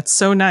in. That's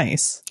so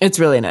nice. It's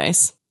really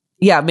nice.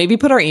 Yeah. Maybe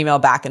put our email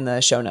back in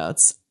the show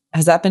notes.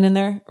 Has that been in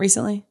there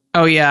recently?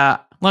 Oh yeah.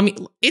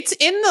 It's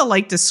in the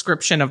like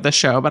description of the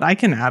show, but I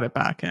can add it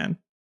back in.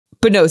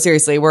 But no,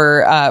 seriously,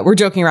 we're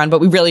joking around,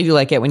 but we really do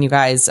like it when you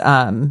guys,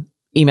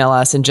 email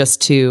us. And just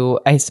to,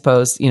 I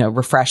suppose,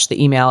 refresh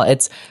the email,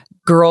 it's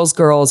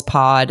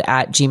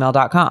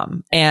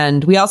girlsgirlspod@gmail.com.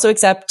 And we also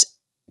accept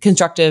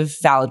constructive,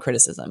 valid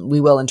criticism.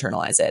 We will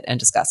internalize it and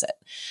discuss it.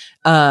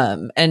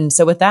 And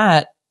so with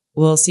that,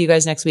 we'll see you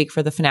guys next week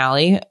for the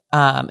finale.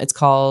 It's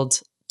called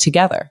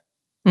Together.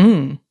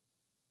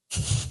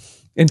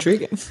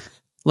 Intriguing.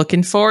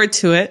 Looking forward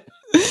to it.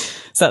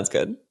 Sounds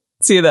good.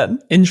 See you then.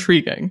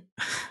 Intriguing.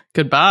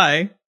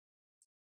 Goodbye.